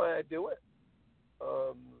 that's why I do it.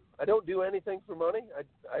 I don't do anything for money.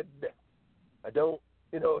 I don't.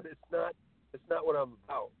 It's not what I'm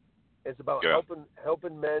about. It's about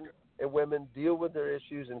helping men and women deal with their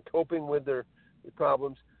issues and coping with their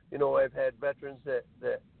problems. I've had veterans that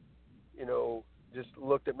just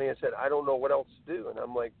looked at me and said, "I don't know what else to do." And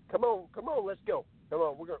I'm like, "Come on, let's go. Come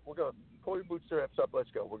on, we're gonna pull your bootstraps up.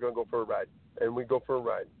 Let's go. We're gonna go for a ride." And we go for a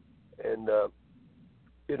ride. And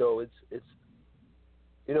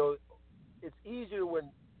it's easier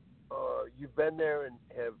when you've been there and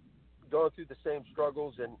have gone through the same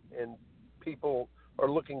struggles, and people are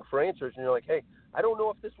looking for answers, and you're like, "Hey, I don't know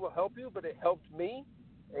if this will help you, but it helped me,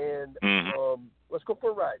 and let's go for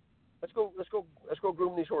a ride. Let's go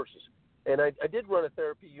groom these horses." And I did run a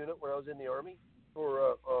therapy unit when I was in the Army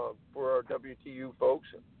for our WTU folks,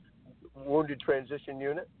 Wounded Transition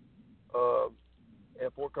Unit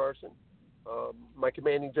at Fort Carson. My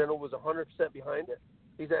commanding general was 100% behind it.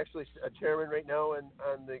 He's actually a chairman right now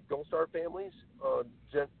on the Gold Star families.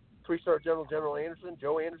 3-star General Anderson,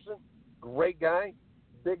 Joe Anderson, great guy,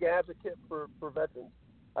 big advocate for veterans.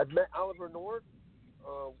 I've met Oliver Nord,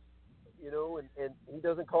 and he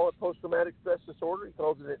doesn't call it post-traumatic stress disorder. He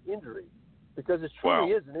calls it an injury because it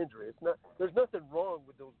truly is an injury. It's not. There's nothing wrong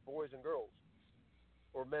with those boys and girls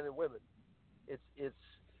or men and women. It's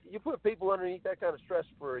you put people underneath that kind of stress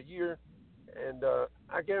for a year, and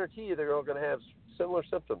I guarantee you they're all going to have similar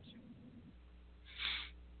symptoms.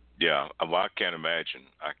 Yeah, well, I can't imagine.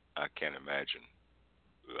 I can't imagine.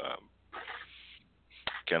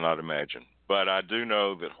 Cannot imagine. But I do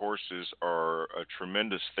know that horses are a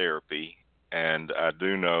tremendous therapy, and I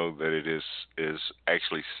do know that it is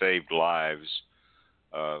actually saved lives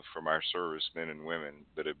from our servicemen and women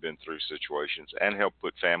that have been through situations, and helped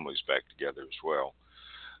put families back together as well.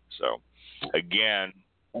 So, again,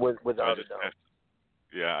 without a doubt.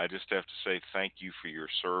 I just have to say thank you for your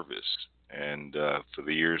service and for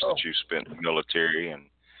the years that you spent in the military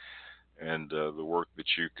and the work that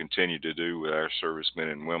you continue to do with our servicemen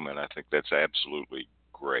and women. I think that's absolutely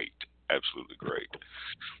great. Absolutely great.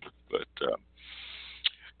 But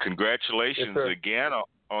congratulations again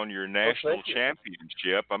on your national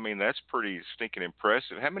championship. I mean, that's pretty stinking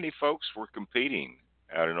impressive. How many folks were competing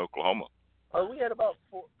out in Oklahoma? We had about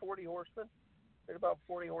 40 horsemen. We had about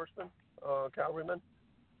 40 horsemen, cavalrymen.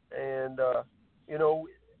 And,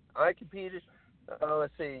 I competed,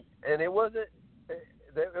 let's see, and it wasn't,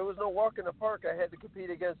 there was no walk in the park. I had to compete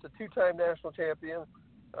against a 2-time national champion,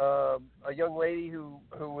 a young lady who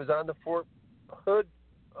was on the Fort Hood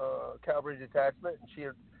cavalry detachment, and she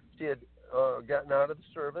had gotten out of the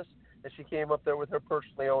service, and she came up there with her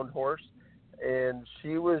personally owned horse, and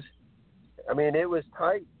she was, I mean, it was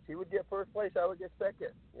tight. She would get first place, I would get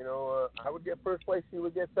second. I would get first place, she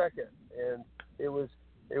would get second, and it was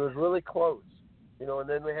really close. And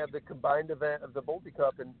then we had the combined event of the Bolte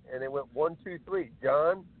Cup, and it went 1, 2, 3.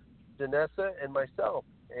 John, Janessa, and myself.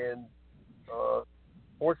 And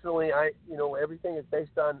fortunately, everything is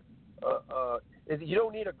based on. You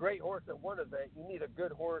don't need a great horse at one event. You need a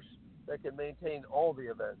good horse that can maintain all the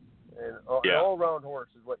events, and an all-round horse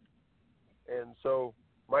is what. And so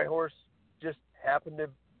my horse just happened to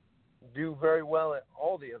do very well at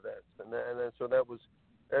all the events, and so that was.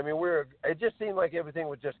 I mean, it just seemed like everything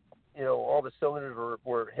was just. All the cylinders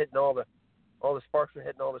were hitting all the sparks were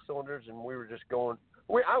hitting all the cylinders, and we were just going.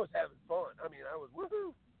 I was having fun. I mean, I was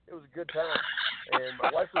woohoo! It was a good time, and my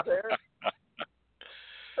wife was there.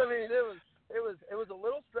 I mean, it was a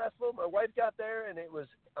little stressful. My wife got there, and it was.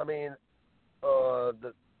 I mean,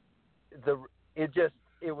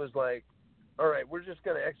 it was like, all right, we're just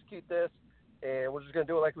going to execute this, and we're just going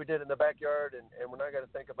to do it like we did in the backyard, and we're not going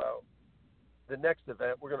to think about the next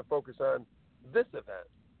event. We're going to focus on this event.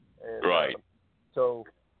 And, right.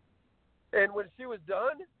 And when she was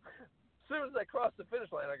done, as soon as I crossed the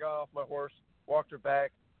finish line, I got off my horse, walked her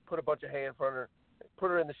back, put a bunch of hay in front of her,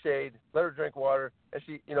 put her in the shade, let her drink water, and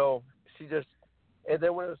she just. And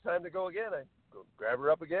then when it was time to go again, I go grab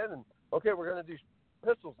her up again, and okay, we're going to do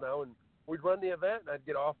pistols now, and we'd run the event, and I'd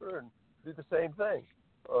get off her and do the same thing.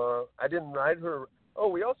 I didn't ride her. Oh,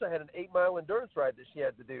 we also had an 8-mile endurance ride that she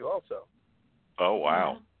had to do also. Oh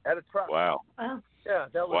wow! At a truck. Wow. Yeah,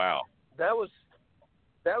 that was. Wow. That was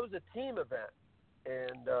a team event,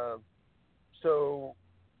 and so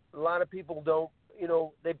a lot of people don't.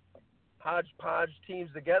 They hodgepodge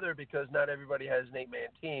teams together because not everybody has an 8-man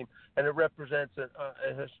team, and it represents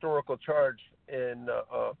a historical charge in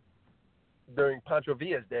during Pancho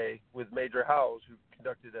Villa's day with Major Howes, who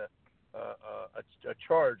conducted a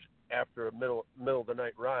charge after a middle of the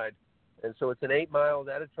night ride. And so it's an 8 miles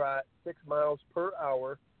at a trot, 6 miles per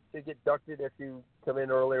hour. You get ducted if you come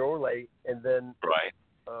in early or late, and then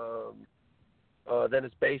then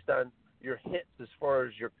it's based on your hits as far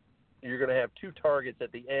as you're going to have 2 targets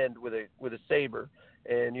at the end with a saber,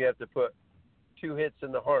 and you have to put 2 hits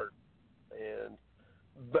in the heart.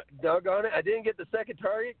 But doggone it, I didn't get the second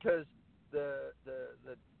target because the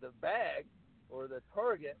bag or the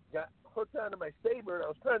target got hooked onto my saber, and I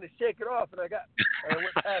was trying to shake it off, and I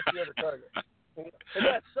went past the other target. It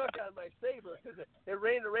got stuck on my saber because it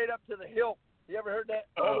ran right up to the hilt. You ever heard that?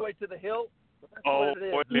 All the way to the hilt? That's what it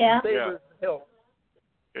is. Yeah. The saber's hilt.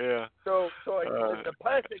 Yeah. So the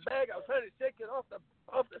plastic bag, I was trying to shake it off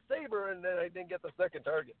the saber, and then I didn't get the second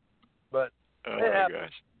target. But it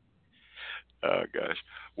happened. Oh gosh.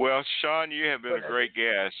 Well, Shawn, you have been a great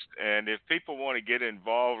guest, and if people want to get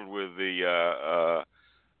involved with the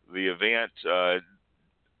event,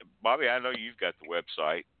 Bobbi, I know you've got the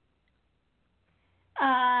website.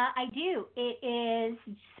 I do. It is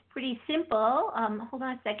pretty simple. Hold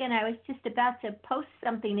on a second. I was just about to post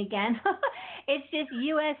something again. It's just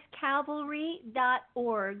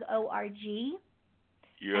uscavalry.org, O-R-G.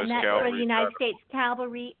 And that's for the United States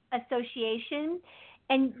Cavalry Association.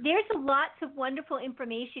 And there's lots of wonderful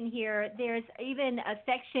information here. There's even a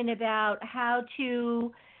section about how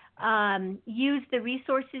to use the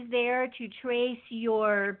resources there to trace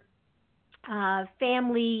your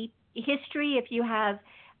family history if you have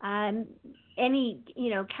any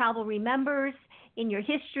cavalry members in your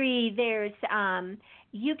history. There's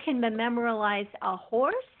you can memorialize a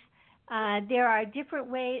horse. There are different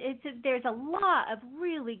ways. There's a lot of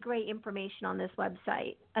really great information on this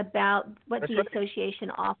website about what the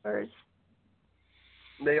association offers.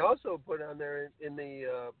 They also put on there in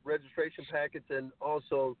the registration packets and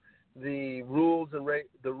also the rules and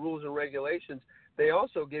regulations. They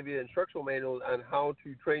also give you instructional manuals on how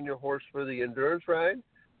to train your horse for the endurance ride.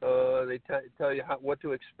 They tell you what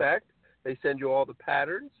to expect. They send you all the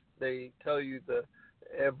patterns. They tell you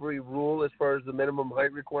every rule as far as the minimum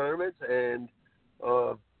height requirements and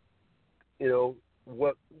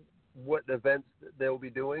what events they'll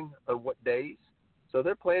be doing on what days. So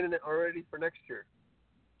they're planning it already for next year.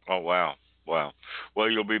 Oh, wow. Well,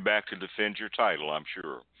 you'll be back to defend your title, I'm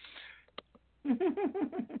sure.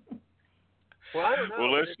 Well, I don't know.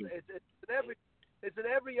 Well, listen. It's an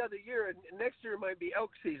every other year, and next year might be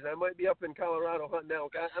elk season. I might be up in Colorado hunting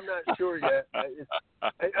elk. I'm not sure yet. I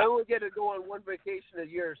only get to go on one vacation a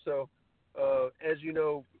year, so as you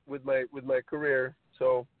know, with my career.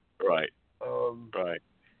 So right. Right.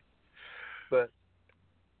 But.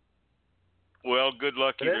 Well, good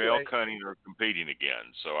luck either elk hunting or competing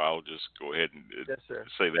again. So I'll just go ahead and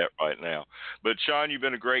say that right now. But, Shawn, you've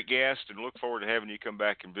been a great guest, and look forward to having you come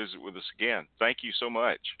back and visit with us again. Thank you so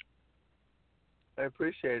much. I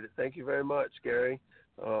appreciate it. Thank you very much, Gary.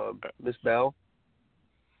 Miss Bell.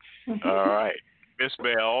 All right. Miss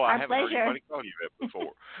Bell. I haven't pleasure. heard anybody call you that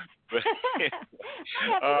before. But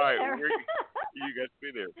all right. You got to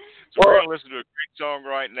be there. So we're going to listen to a great song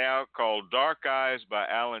right now called Dark Eyes by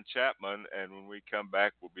Alan Chapman. And when we come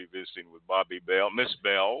back, we'll be visiting with Bobbi Bell, Miss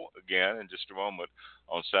Bell, again in just a moment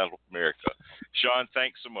on Saddle America. Shawn,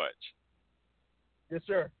 thanks so much. Yes,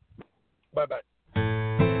 sir. Bye-bye.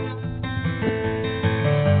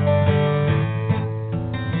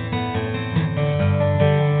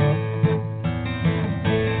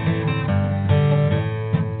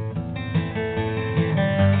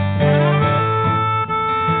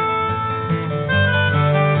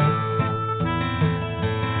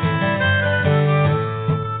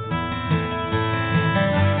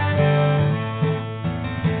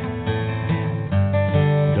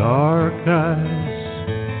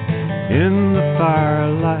 In the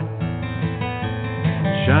firelight,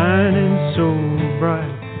 shining so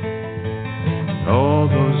bright, all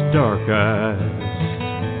those dark eyes,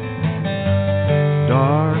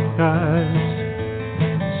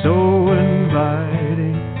 so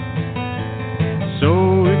inviting,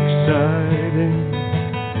 so exciting,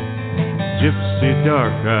 gypsy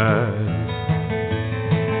dark eyes,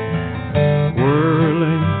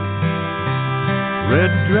 whirling,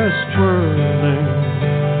 red dress twirling.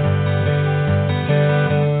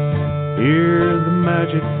 Hear the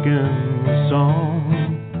magic in the song,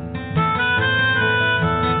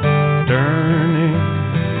 turning,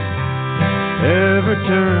 ever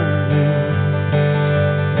turning,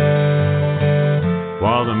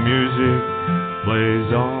 while the music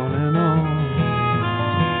plays on and on.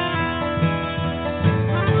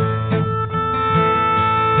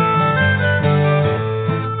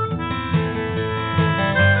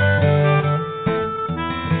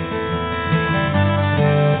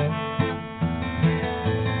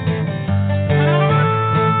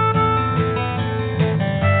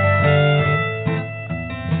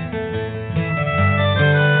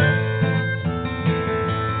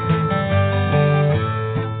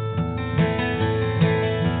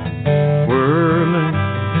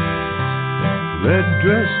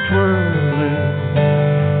 Dress twirling,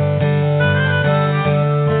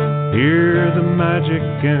 hear the magic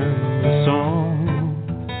in the song,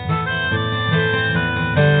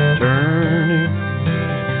 turning,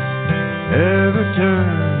 ever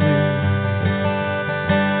turning,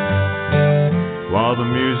 while the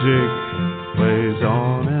music plays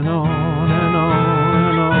on and on and on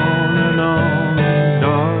and on and on.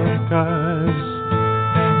 Dark eyes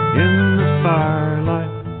in the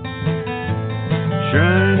firelight,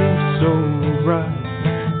 shining so bright,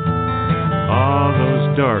 all those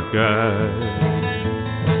dark eyes,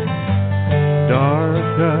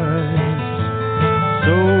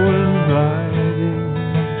 so inviting,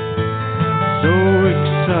 so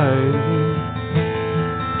exciting,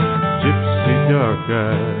 gypsy dark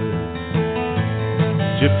eyes,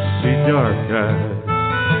 gypsy dark eyes,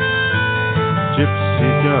 gypsy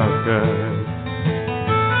dark eyes.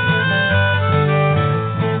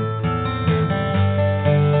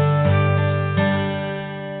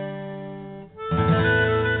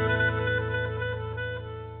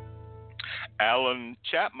 Alan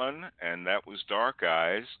Chapman, and that was Dark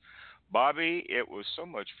Eyes. Bobbi, it was so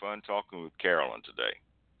much fun talking with Carolyn today.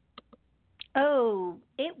 Oh,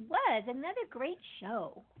 it was another great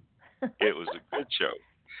show. It was a good show,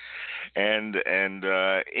 and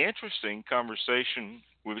interesting conversation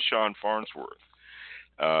with Shawn Farnsworth.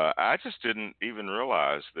 I just didn't even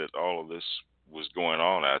realize that all of this was going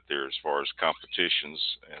on out there as far as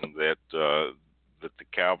competitions, and that the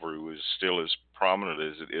Calvary was still as prominent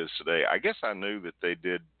as it is today. I guess I knew that they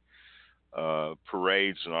did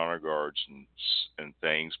parades and honor guards and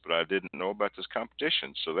things, but I didn't know about this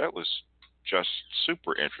competition. So that was just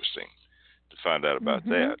super interesting to find out about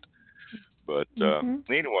that. But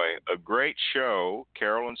anyway, a great show.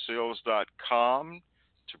 CarolynSills.com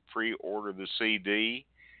to pre-order the CD.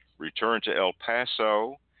 Return to El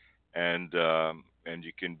Paso, and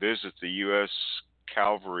you can visit the U.S.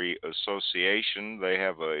 Calvary Association. They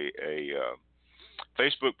have a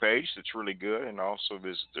Facebook page that's really good, and also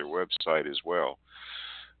visit their website as well.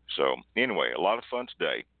 So anyway, a lot of fun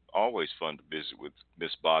today. Always fun to visit with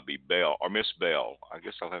Miss Bobbi Bell, or Miss Bell. I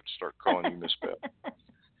guess I'll have to start calling you Miss Bell.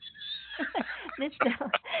 Miss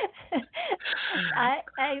Bell. I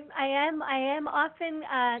am often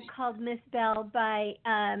called Miss Bell by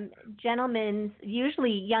gentlemen,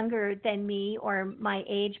 usually younger than me or my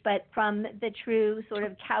age, but from the true sort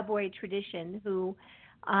of cowboy tradition. Who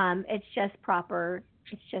it's just proper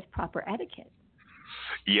etiquette.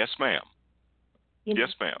 Yes, ma'am.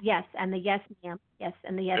 Yes, ma'am. Yes, and the yes, ma'am. Yes,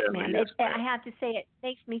 and the yes, ma'am. I have to say, it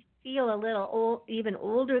makes me feel a little old, even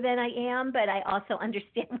older than I am, but I also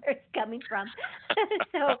understand where it's coming from.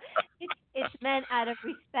 So it's meant out of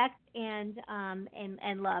respect and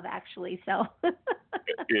love, actually. So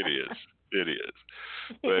it is.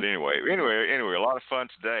 But anyway, a lot of fun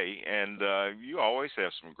today, and you always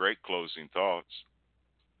have some great closing thoughts.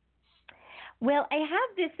 Well, I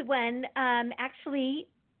have this one actually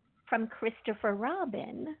from Christopher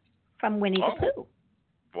Robin from Winnie the Pooh.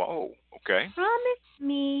 Whoa, okay. Promise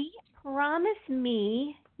me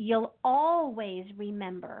you'll always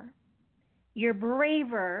remember you're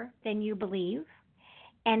braver than you believe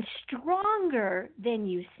and stronger than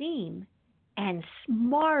you seem and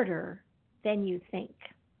smarter than you think.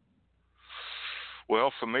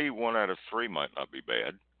 Well, for me, 1 out of 3 might not be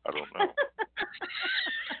bad. I don't know.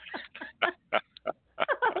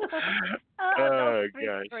 Oh,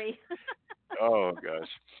 gosh. Oh, gosh.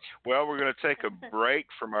 Well, we're going to take a break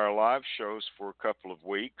from our live shows for a couple of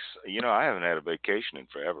weeks. You know, I haven't had a vacation in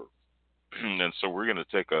forever. And so we're going to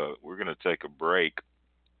take a break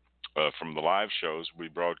from the live shows. We'll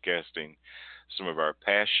be broadcasting some of our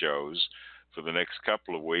past shows for the next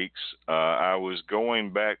couple of weeks. I was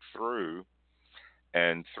going back through,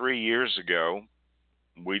 and 3 years ago,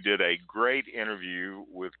 we did a great interview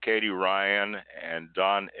with Katie Ryan and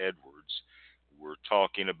Don Edwards. We're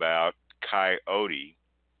talking about Coyote,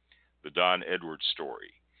 the Don Edwards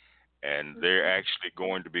story. And they're actually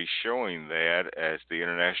going to be showing that at the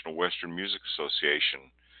International Western Music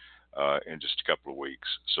Association in just a couple of weeks.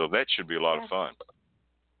 So that should be a lot of fun.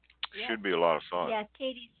 Should be a lot of fun. Yeah,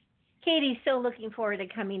 Katie's so looking forward to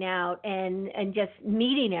coming out and just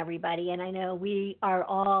meeting everybody. And I know we are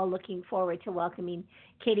all looking forward to welcoming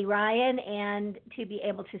Katie Ryan and to be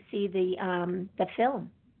able to see the film.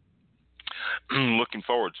 Looking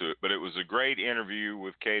forward to it. But it was a great interview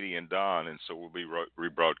with Katie and Don, and so we'll be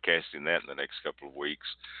rebroadcasting that in the next couple of weeks,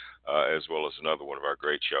 as well as another one of our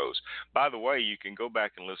great shows. By the way, you can go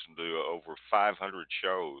back and listen to over 500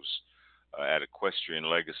 shows at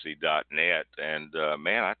equestrianlegacy.net. And,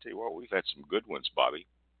 man, I tell you what, we've had some good ones, Bobbi.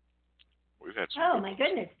 We've had some good my ones.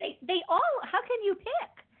 Goodness. They all, how can you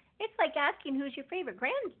pick? It's like asking who's your favorite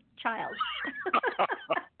grandchild.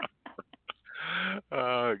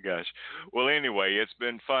 Oh, gosh. Well, anyway, it's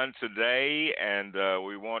been fun today, and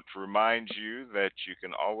we want to remind you that you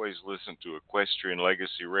can always listen to Equestrian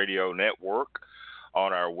Legacy Radio Network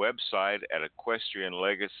on our website at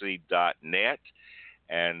equestrianlegacy.net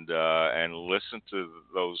and listen to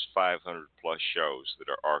those 500 plus shows that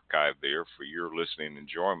are archived there for your listening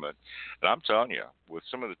enjoyment. And I'm telling you, with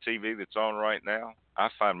some of the TV that's on right now, I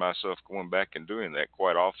find myself going back and doing that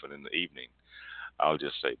quite often in the evening. I'll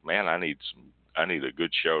just say, man, I need a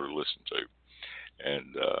good show to listen to,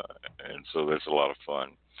 and so that's a lot of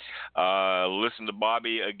fun. Listen to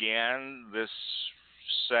Bobbi again this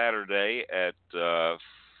Saturday at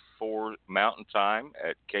 4 Mountain Time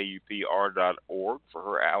at kupr.org for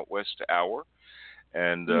her Out West Hour,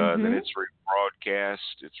 and then it's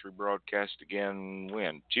rebroadcast. It's rebroadcast again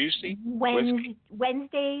when? Tuesday? Wednesdays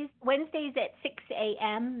at 6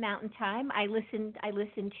 a.m. Mountain Time. I listened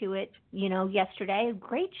to it, yesterday.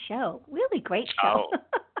 Great show. Really great show.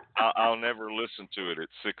 I'll never listen to it at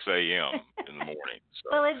 6 a.m. in the morning.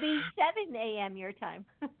 So. Well, it'd be 7 a.m. your time.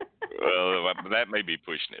 Well, that may be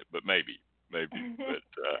pushing it, but maybe. maybe. But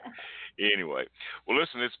anyway, well,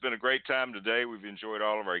 listen, it's been a great time today. We've enjoyed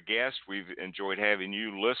all of our guests. We've enjoyed having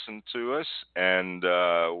you listen to us, and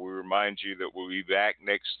we remind you that we'll be back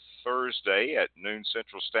next Thursday at noon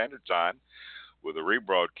Central Standard Time with a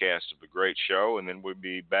rebroadcast of the great show, and then we'll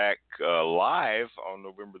be back live on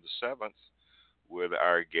November the 7th with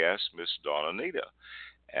our guest, Miss Dawn Anita,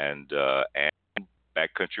 and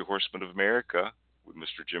Backcountry Horsemen of America with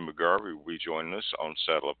Mr. Jim McGarvey will be joining us on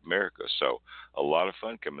Saddle Up America. So a lot of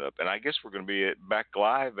fun coming up. And I guess we're going to be back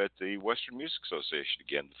live at the Western Music Association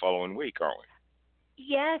again the following week, aren't we?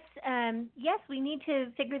 Yes, yes, we need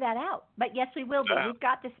to figure that out. But yes, we will be. We've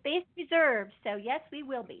got the space reserved, so yes, we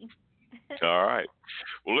will be. All right.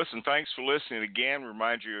 Well, listen, thanks for listening again.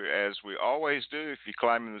 Remind you, as we always do, if you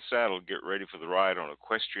climb in the saddle, get ready for the ride on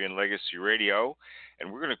Equestrian Legacy Radio.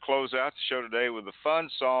 And we're going to close out the show today with a fun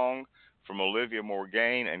song from Olivia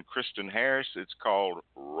Morgaine and Kristen Harris. It's called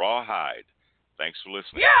Rawhide. Thanks for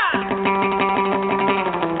listening.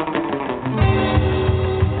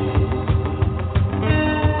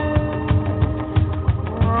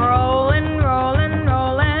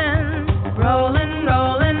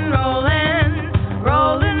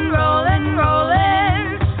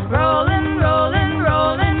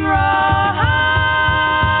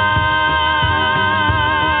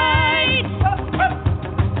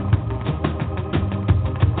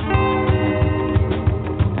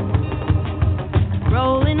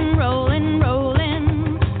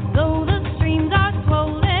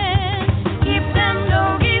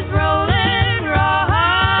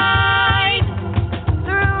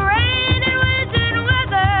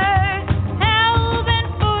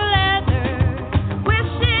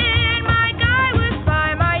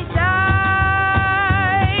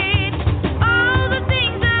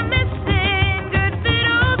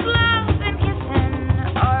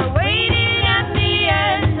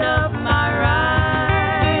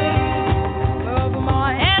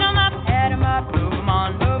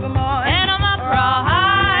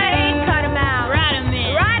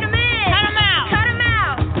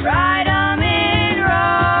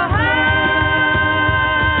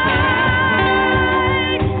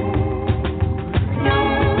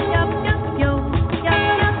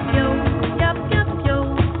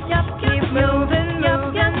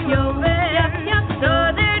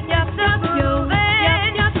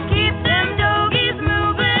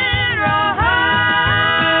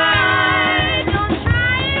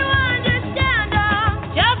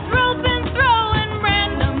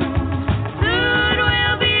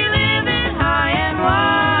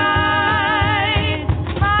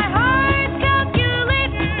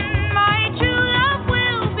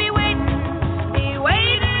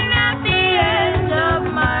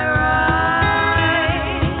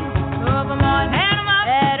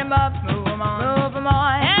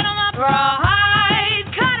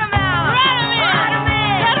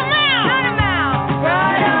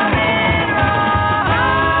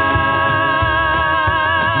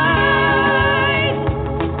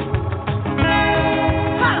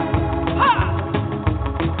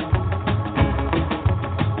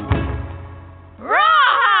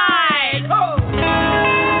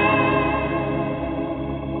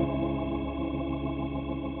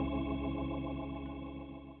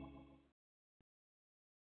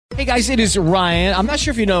 Hey guys, it is Ryan. I'm not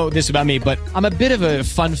sure if you know this about me, but I'm a bit of a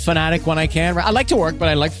fun fanatic when I can. I like to work, but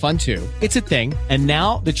I like fun too. It's a thing. And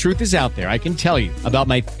now the truth is out there. I can tell you about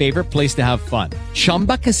my favorite place to have fun.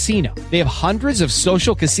 Chumba Casino. They have hundreds of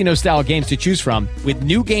social casino style games to choose from with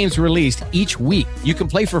new games released each week. You can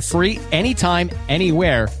play for free anytime,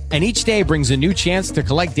 anywhere. And each day brings a new chance to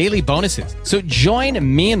collect daily bonuses. So join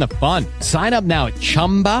me in the fun. Sign up now at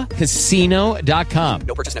ChumbaCasino.com.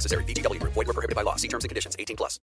 No purchase necessary. VGW. Void where prohibited by law. See terms and conditions. 18+.